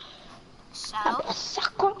 so. A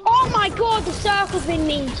circle. Oh my god, the circle's been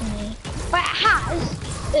mean to me. But it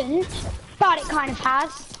hasn't. But it kind of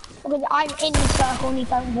has. Because I'm in the circle and you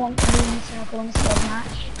don't want to be in the circle in a squad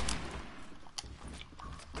match.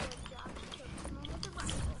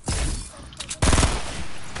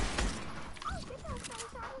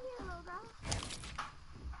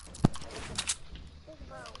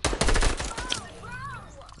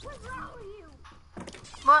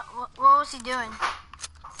 What was he doing?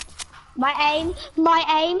 My aim, my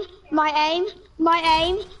aim, my aim, my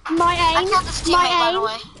aim, my I aim, killed his my teammate, by aim. the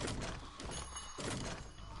way.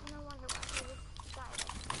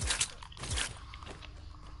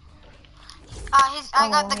 I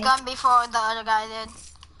got the gun before the other guy did.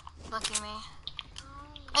 Look at me.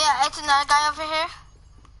 Yeah, it's another guy over here.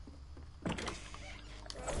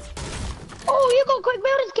 Oh, you got quick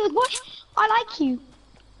building skills, boy. I like you.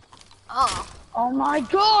 Oh. Oh my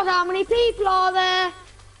god, how many people are there?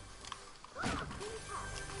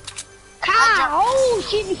 Cow! Oh,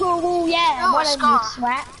 shoot me for a wall, yeah. Oh, What a a scar. you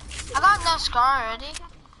sweat. I got no scar already.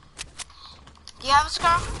 Do you have a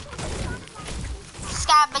scar?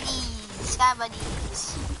 Scabadies.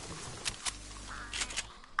 Scabadies.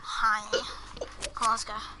 Hi. Come on, let's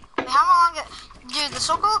go. Wait, how long? Dude, the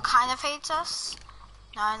circle kind of hates us.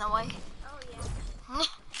 No, in a way.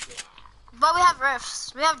 But we have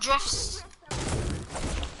rifts. We have drifts.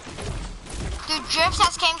 Dude, Drift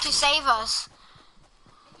has came to save us.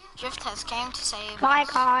 Drift has came to save Bye,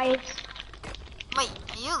 us. guys. Wait,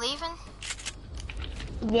 are you leaving?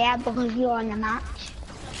 Yeah, because you're on the match.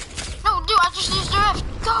 No, dude, I just used Drift.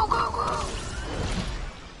 Go, go, go.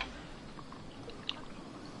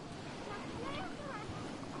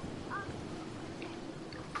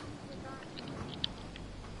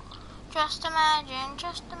 Just imagine,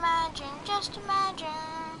 just imagine, just imagine.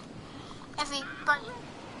 Everybody.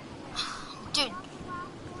 Dude,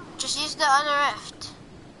 just use the other rift.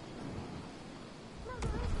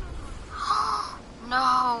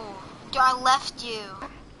 No. Dude, I left you.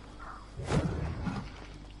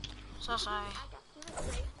 So sorry.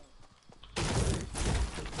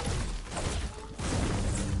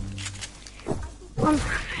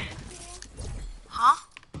 Huh?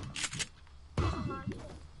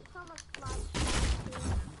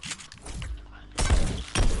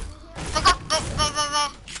 They.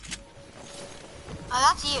 Oh,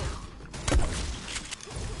 that's you.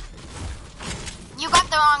 You got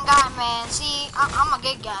the wrong guy, man. See, I'm a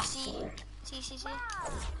good guy. See see.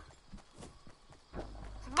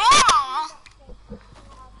 Yeah.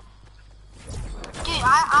 Dude,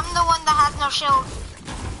 I'm the one that has no shield.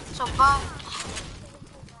 So, but.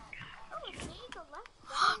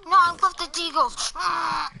 No, I left the deagles.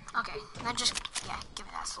 Okay, now just, yeah, give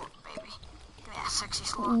me that slope, baby. Give me that sexy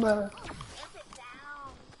slope.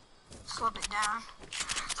 Slope it down.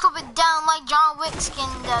 Slope it down like John Wick skin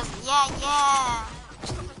does. Yeah.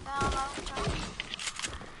 Slope it down like John Wick.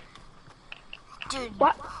 Dude.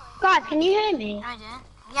 What? Guys, can you hear me? I didn't.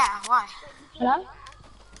 Yeah, why? Hello?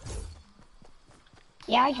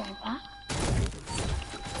 Yeah, I heard that.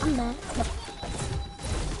 I'm there.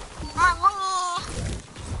 My wingy.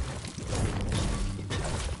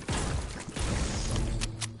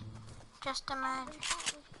 Just imagine.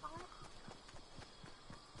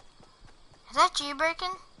 Is that you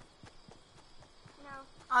breaking? No.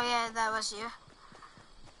 Oh yeah, that was you.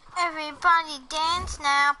 Everybody dance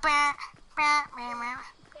now.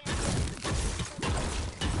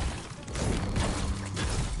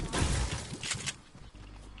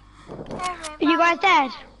 Are you guys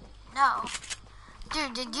dead? No.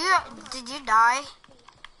 Dude, did you die?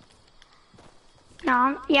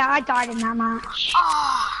 No, yeah, I died in that match.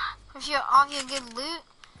 Oh, if you're off your good loot?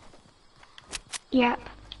 Yep.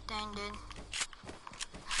 Dang, dude.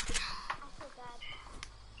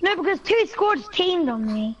 No, because 2 squads teamed on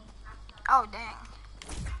me. Oh, dang.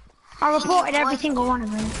 I reported every single one of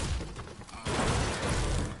them.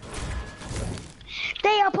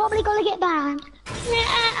 They are probably gonna get banned.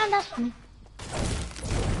 Yeah, and that's fine.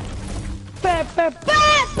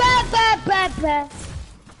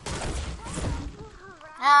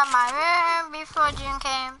 My room before June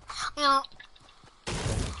came.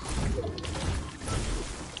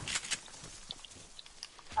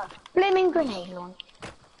 Blaming grenade launch.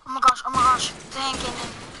 Oh my gosh.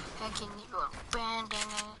 Thanking you.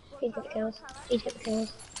 He's got kills. He's got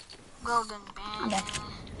kills. Golden I'm band. dead.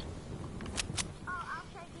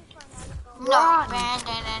 No. Run.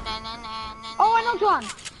 Oh, I knocked one.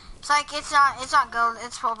 It's like it's not gold.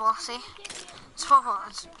 It's purple. See? It's purple.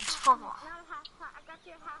 It's purple. Now I'm half pot. I got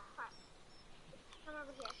you half pot. Come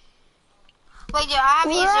over here. Wait, dude, I have to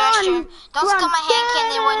use the restroom. Don't steal my hand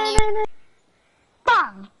candy when you.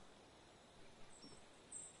 Bang!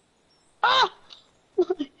 Oh!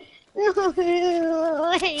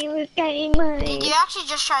 No, he was getting money. Did you actually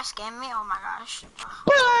just try to scam me? Oh my gosh.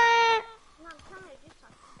 No, tell me to do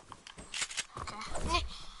something. Okay.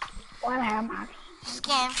 What am I?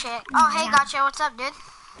 Scam shit. Oh, hey, gotcha. What's up, dude?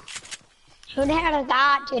 Who the hell is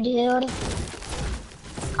that, dude?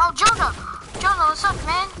 Oh, Jonah. Jonah, what's up,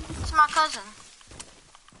 man? It's my cousin.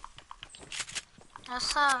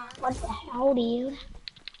 What's up? What the hell, dude?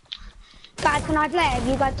 Guys, can I play? Have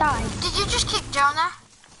you guys died? Did you just kick Jonah?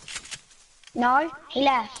 No, he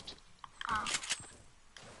left. Oh.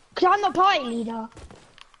 Cause I'm the party leader.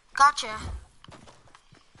 Gotcha.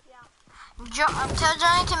 Tell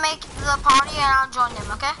Johnny to make the party and I'll join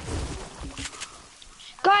him, okay?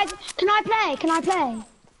 Guys, can I play? Can I play?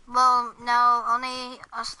 Well, no, only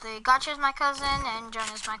us three. Gotcha's my cousin and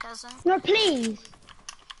Jonah's my cousin. No, please.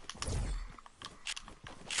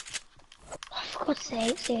 Oh, for God's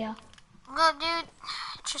sake, here. Well, dude,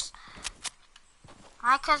 just...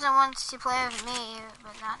 My cousin wants to play with me,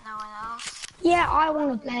 but not no one else. Yeah, I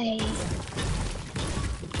want to play.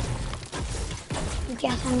 I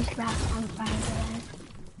guess I'm just last on Friday.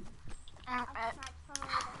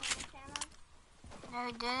 No,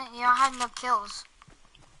 you didn't. You don't have no kills.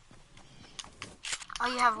 Oh,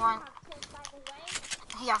 you have one.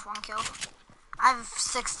 You have one kill. I have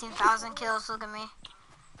 16,000 kills. Look at me.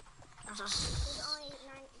 I'm just...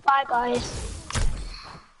 Bye, guys.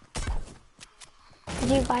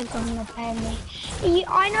 You guys don't want to play me.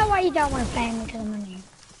 I know why you don't want to play me because I'm a noob.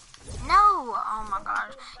 No! Oh my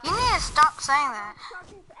god. You need to stop saying that.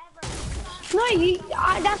 No,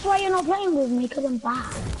 that's why you're not playing with me because I'm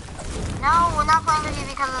bad. No, we're not playing with you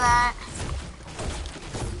because of that.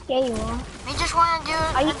 Yeah, you are. We just want to do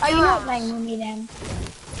Are you not playing with me then?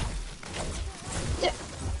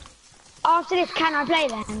 After this, can I play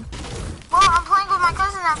then? Well, I'm playing with my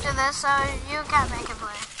cousin after this, so you can't make it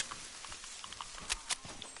play.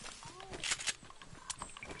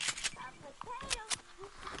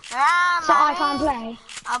 So I can't play?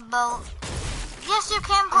 Yes, you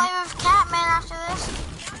can play with Catman after this.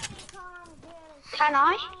 Can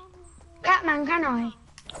I? Catman, can I?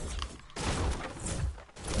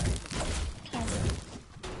 Okay.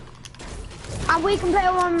 And we can play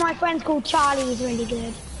with one of my friends called Charlie, he's really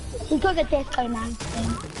good. He's got the Disco Man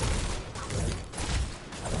thing.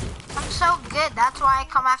 I'm so good, that's why I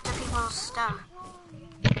come after people's stuff.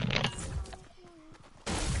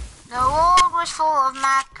 The world was full of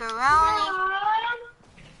macaroni.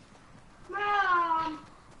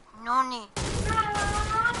 No need.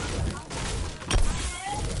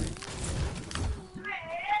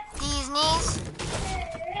 These knees.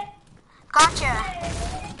 Gotcha.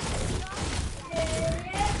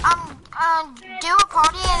 Do a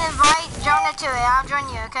party and invite Jonah to it. I'll join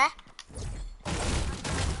you, okay?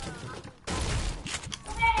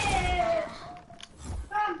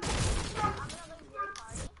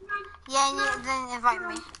 Yeah, and then invite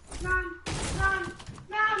me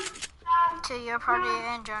to your party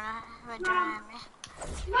and Jonah. Invite Jonah and me.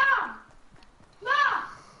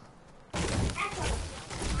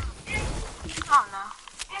 Oh no.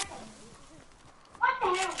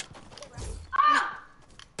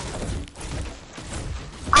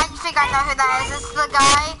 I think I know who that is. It's the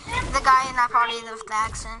guy in that party with the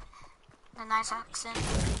accent. The nice accent.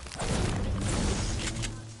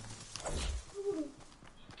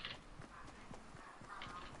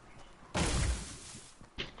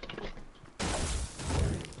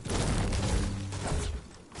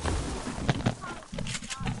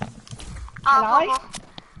 Hello?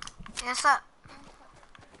 Yes, sir.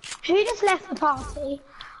 Who just left the party?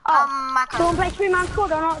 Oh, my do you want to play 3-man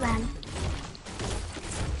squad or not then?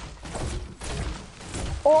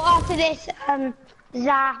 Or after this,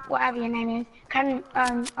 Zah, whatever your name is,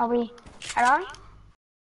 are we, hello?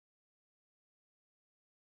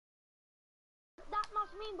 That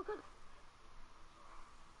must mean because...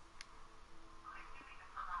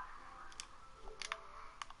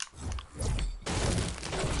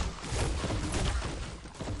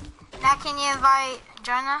 Now can you invite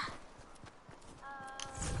Jonah?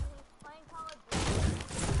 He's playing Call of Duty.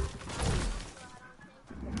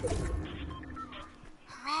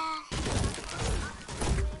 Man.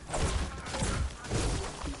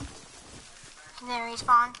 He didn't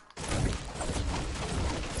respawn.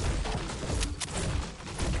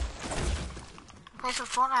 Plays with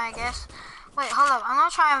Fortnite, I guess. Wait, hold up. I'm gonna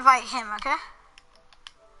try and invite him, okay?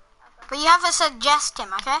 But you have to suggest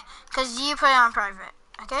him, okay? Because you put it on private.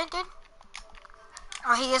 Okay, dude?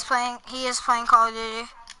 Oh, he is playing Call of Duty.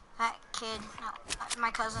 That kid, no,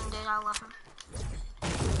 my cousin did, I love him.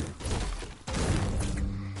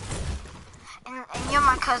 And you're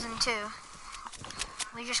my cousin too.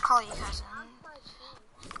 We just call you cousin.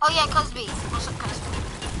 Oh yeah, Cuz B. What's up, Cuz B?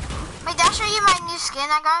 Wait, did I show you my new skin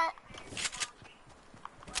I got?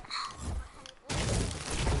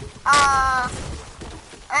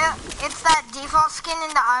 It's that default skin in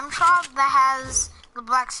the arm shop that has the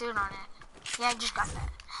black suit on it. Yeah, I just got that.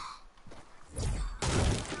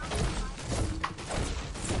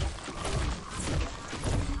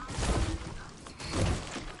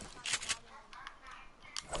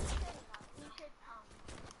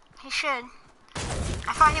 He should.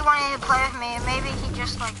 I thought he wanted to play with me, and maybe he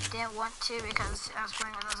just like didn't want to because I was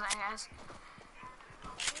playing with those other guys.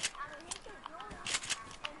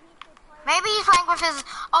 Maybe he's playing with his.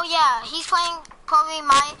 Oh yeah, he's playing probably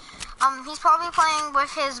my. He's probably playing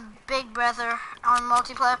with his big brother on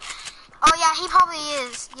multiplayer. Oh yeah, he probably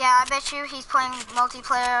is. Yeah, I bet you he's playing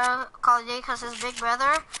multiplayer Call of Duty because his big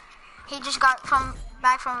brother. He just got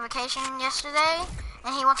back from vacation yesterday,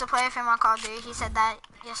 and he wants to play with him on Call of Duty. He said that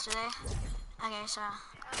yesterday. Okay, so.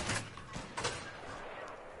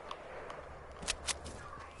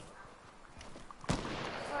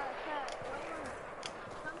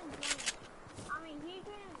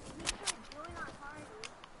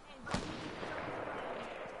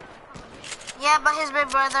 Yeah, but his big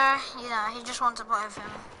brother, you know, he just wants to play with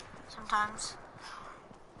him sometimes.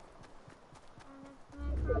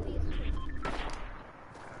 Bro, do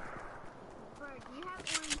you have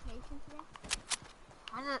orientation today?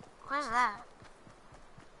 Where's that?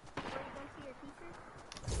 Where you go see your teacher?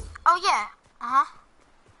 Oh yeah,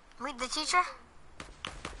 Meet the teacher?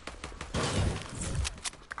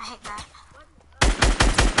 I hate that.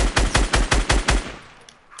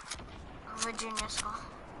 Virginia school.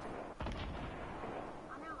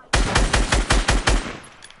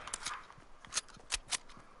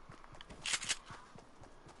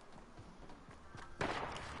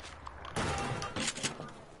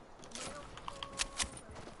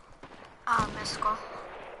 School.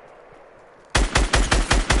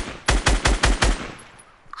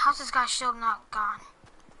 How's this guy's shield not gone?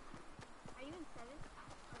 Are you in 7?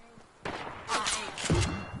 Or 8.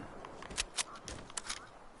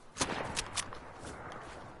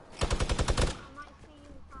 I might see you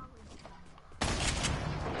in college.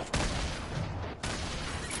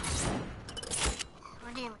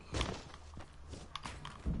 What do you mean?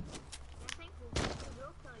 I think we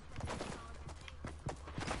will kill each other in college.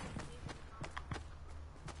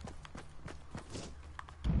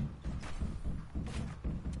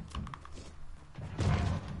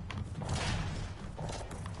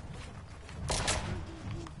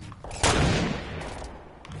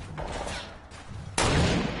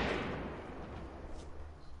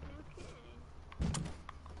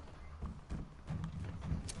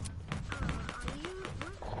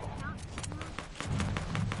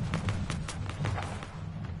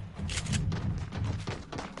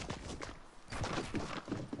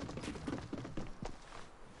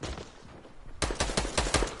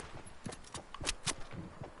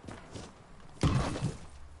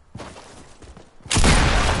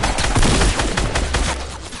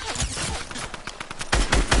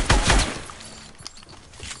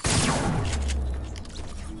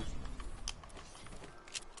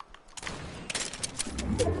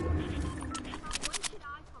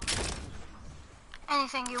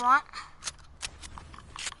 anything you want.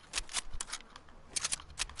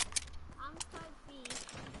 I'm side B.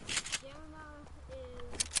 Jonah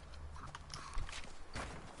is.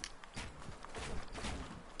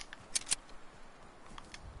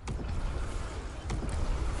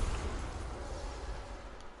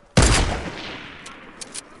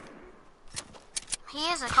 He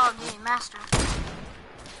is a Call of Duty master.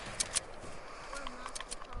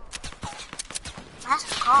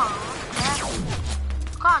 Master Call? Yeah.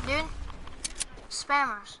 Come on, dude.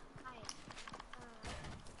 Spammers.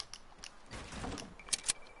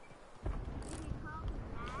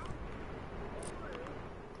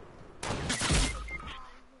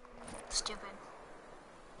 Stupid.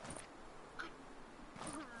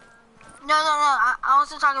 No. I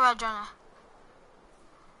wasn't talking about Jonah.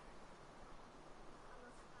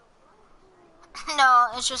 No,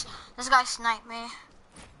 it's just this guy sniped me.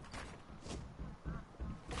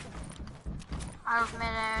 Out of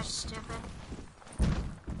midair, stupid.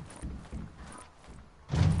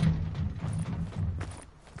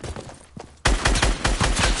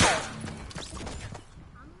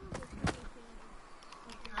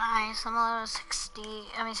 Nice, I'm a level 60,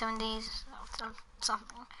 70s,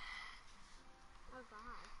 something.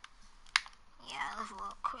 Yeah, level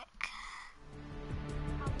up quick.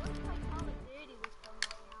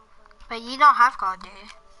 But you don't have Call of Duty.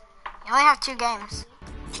 You only have 2 games.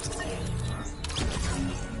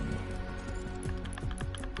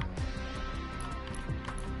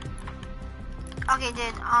 Okay,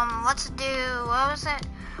 dude, let's do, what was it?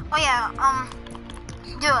 Oh yeah,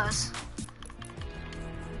 duos.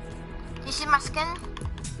 You see my skin?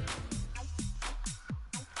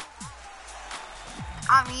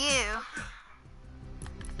 I'm you.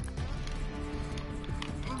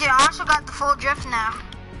 Dude, I also got the full drift now.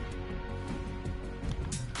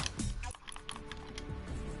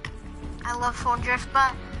 I love full drift,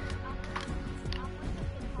 but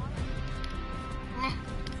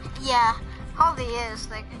yeah, probably is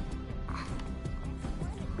like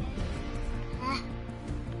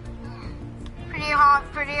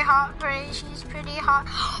she's pretty hot.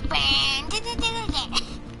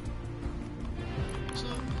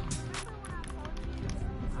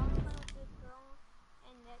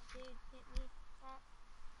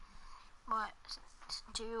 What?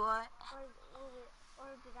 Do what? Or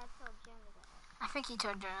did I tell Jenna that? I think he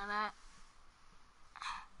told Jenna that.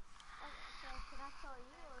 So should I tell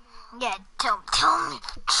you or do you? Yeah, tell me.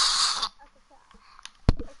 Okay, so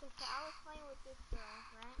I was playing with this girl,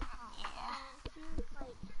 right? Yeah. And she was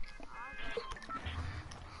like, awesome.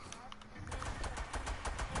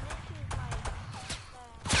 And then she was like,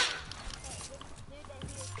 this dude that he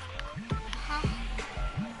was playing with. Huh?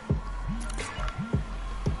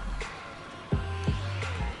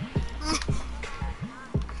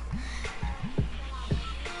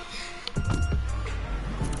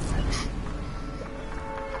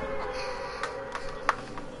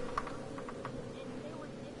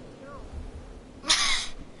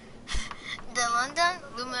 The London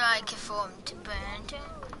Luminati conformed to burn to.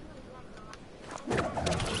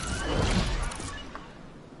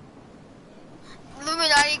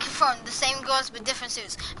 Illuminati confirmed, the same girls but different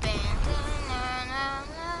suits.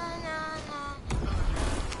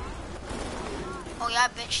 Oh yeah, I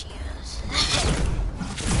bet she is.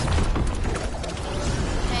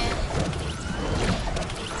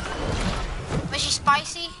 Was she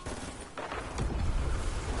spicy?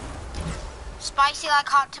 Spicy like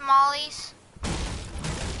hot tamales?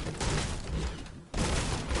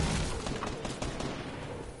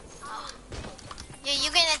 Oh. Yeah,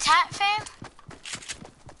 you getting attacked, fam?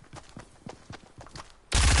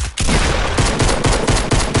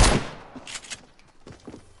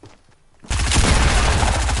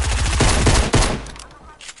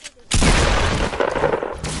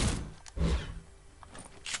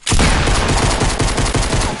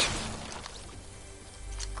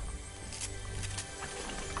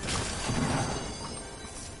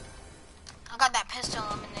 I got that pistol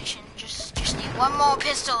elimination. Just need one more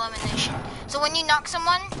pistol elimination. So when you knock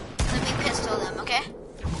someone, let me pistol them, okay?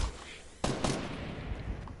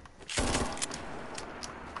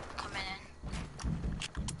 Coming in.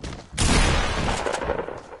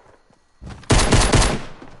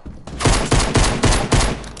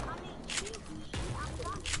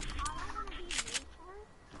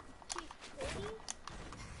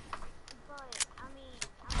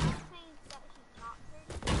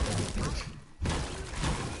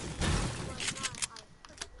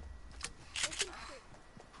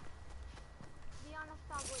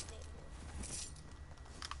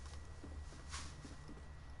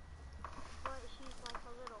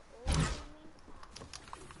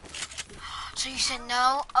 said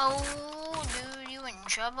no. Oh, dude, you in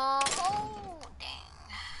trouble. Oh, dang.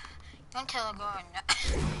 Don't tell a girl no.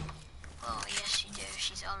 Oh, yes, you do.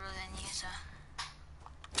 She's older than you, so.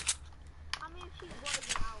 I mean, if she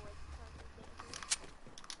was an hour,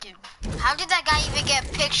 Dude, how did that guy even get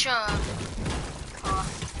a picture of? Oh.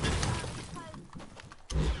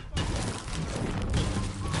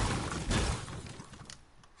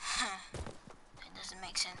 That doesn't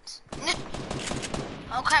make sense.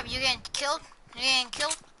 Oh crap, you're getting killed? You're getting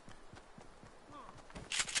killed?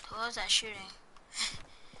 Who was that shooting?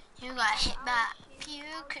 You got hit by pew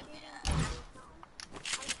criminal.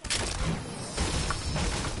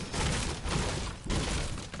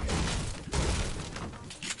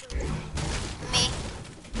 Me?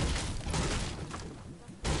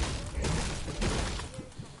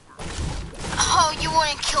 Oh, you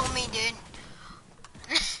wouldn't kill me, dude.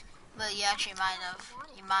 But you actually might have.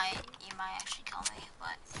 You might actually kill me,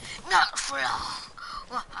 but not for real.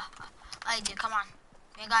 Alright, dude, come on.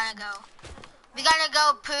 We gotta go. We gotta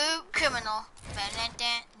go, poop criminal.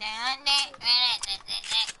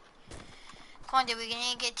 Come on, dude, we're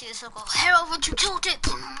gonna get to the circle. Harold, would you tilt it?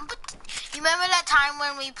 You remember that time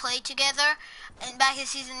when we played together and back in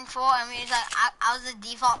season 4 and we was like, I was the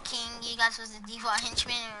default king, you guys was the default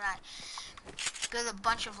henchman, and we like build a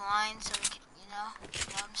bunch of lines so we can, you know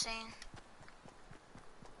what I'm saying?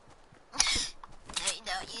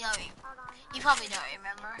 You probably don't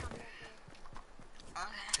remember.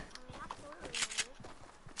 Okay.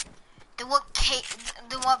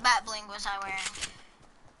 Then what bat bling was I wearing?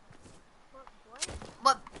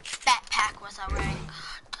 What backpack was I wearing?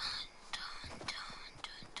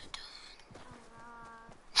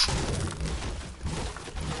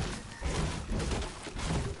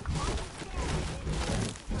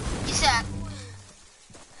 You said.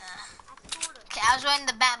 Okay, I was wearing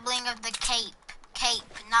the bat bling of the cape. Cape,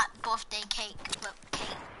 not birthday cake, but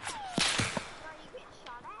cape.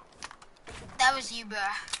 That was you,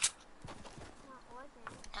 bruh.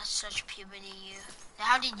 That's such puberty, you.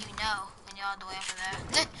 How did you know when you're all the way over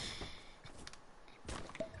there?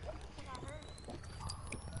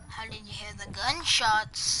 How did you hear the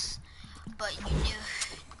gunshots? But they knew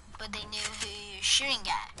who you were shooting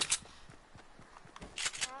at.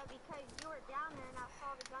 Because you were down there and I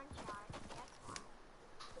saw the gunshot. That's why.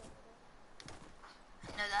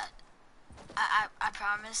 No, that I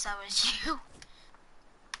promise that was you.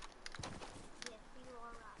 Yes, you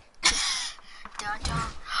are right. Don't.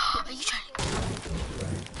 Are you trying to?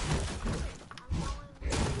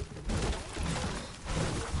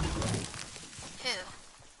 Who?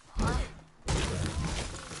 What?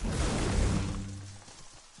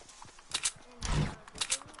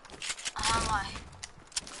 Why?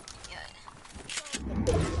 Yeah.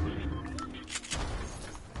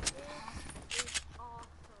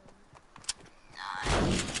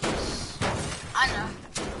 Nice. I know.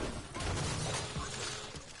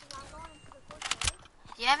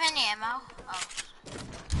 Do you have any ammo? Oh.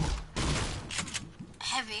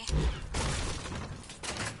 Heavy.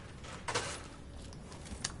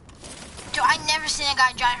 Dude, I never seen a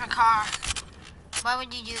guy drive a car. Why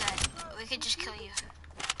would you do that? We could just kill you.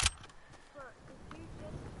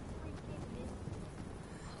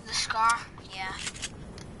 The scar? Yeah.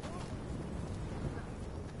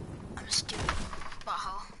 I'm a stupid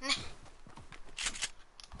butthole.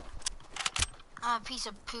 I'm a piece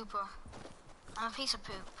of pooper. I'm a piece of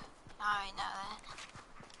poop. I already know that.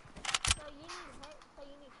 So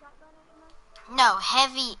you need shotgun ammo? No,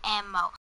 heavy ammo.